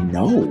never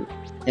know.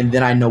 And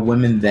then I know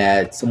women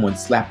that someone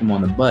slapped them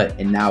on the butt,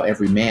 and now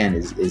every man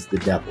is the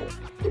devil.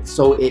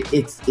 So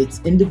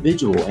it's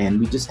individual, and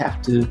we just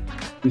have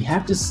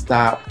to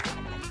stop.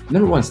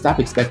 Number one, stop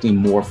expecting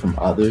more from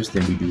others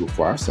than we do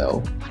for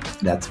ourselves.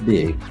 That's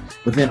big.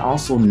 But then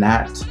also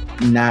not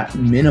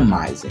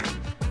minimizing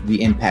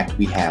the impact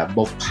we have,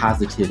 both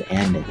positive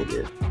and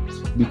negative.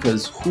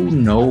 Because who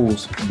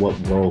knows what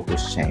world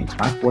was changed?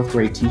 My 4th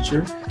grade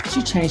teacher,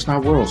 she changed my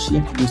world. She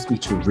introduced me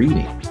to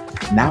reading.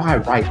 Now I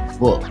write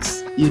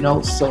books,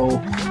 so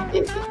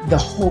the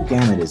whole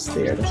gamut is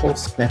there. The whole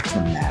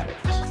spectrum matters.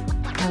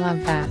 I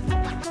love that.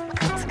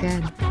 That's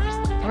good.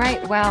 All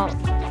right. Well,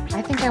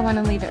 I think I want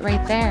to leave it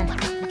right there.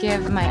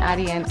 Give my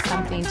audience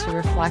something to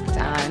reflect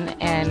on.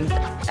 And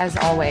as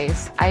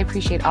always, I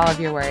appreciate all of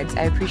your words.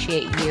 I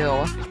appreciate you.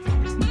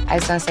 I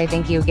just want to say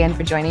thank you again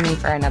for joining me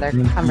for another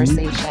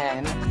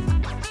conversation.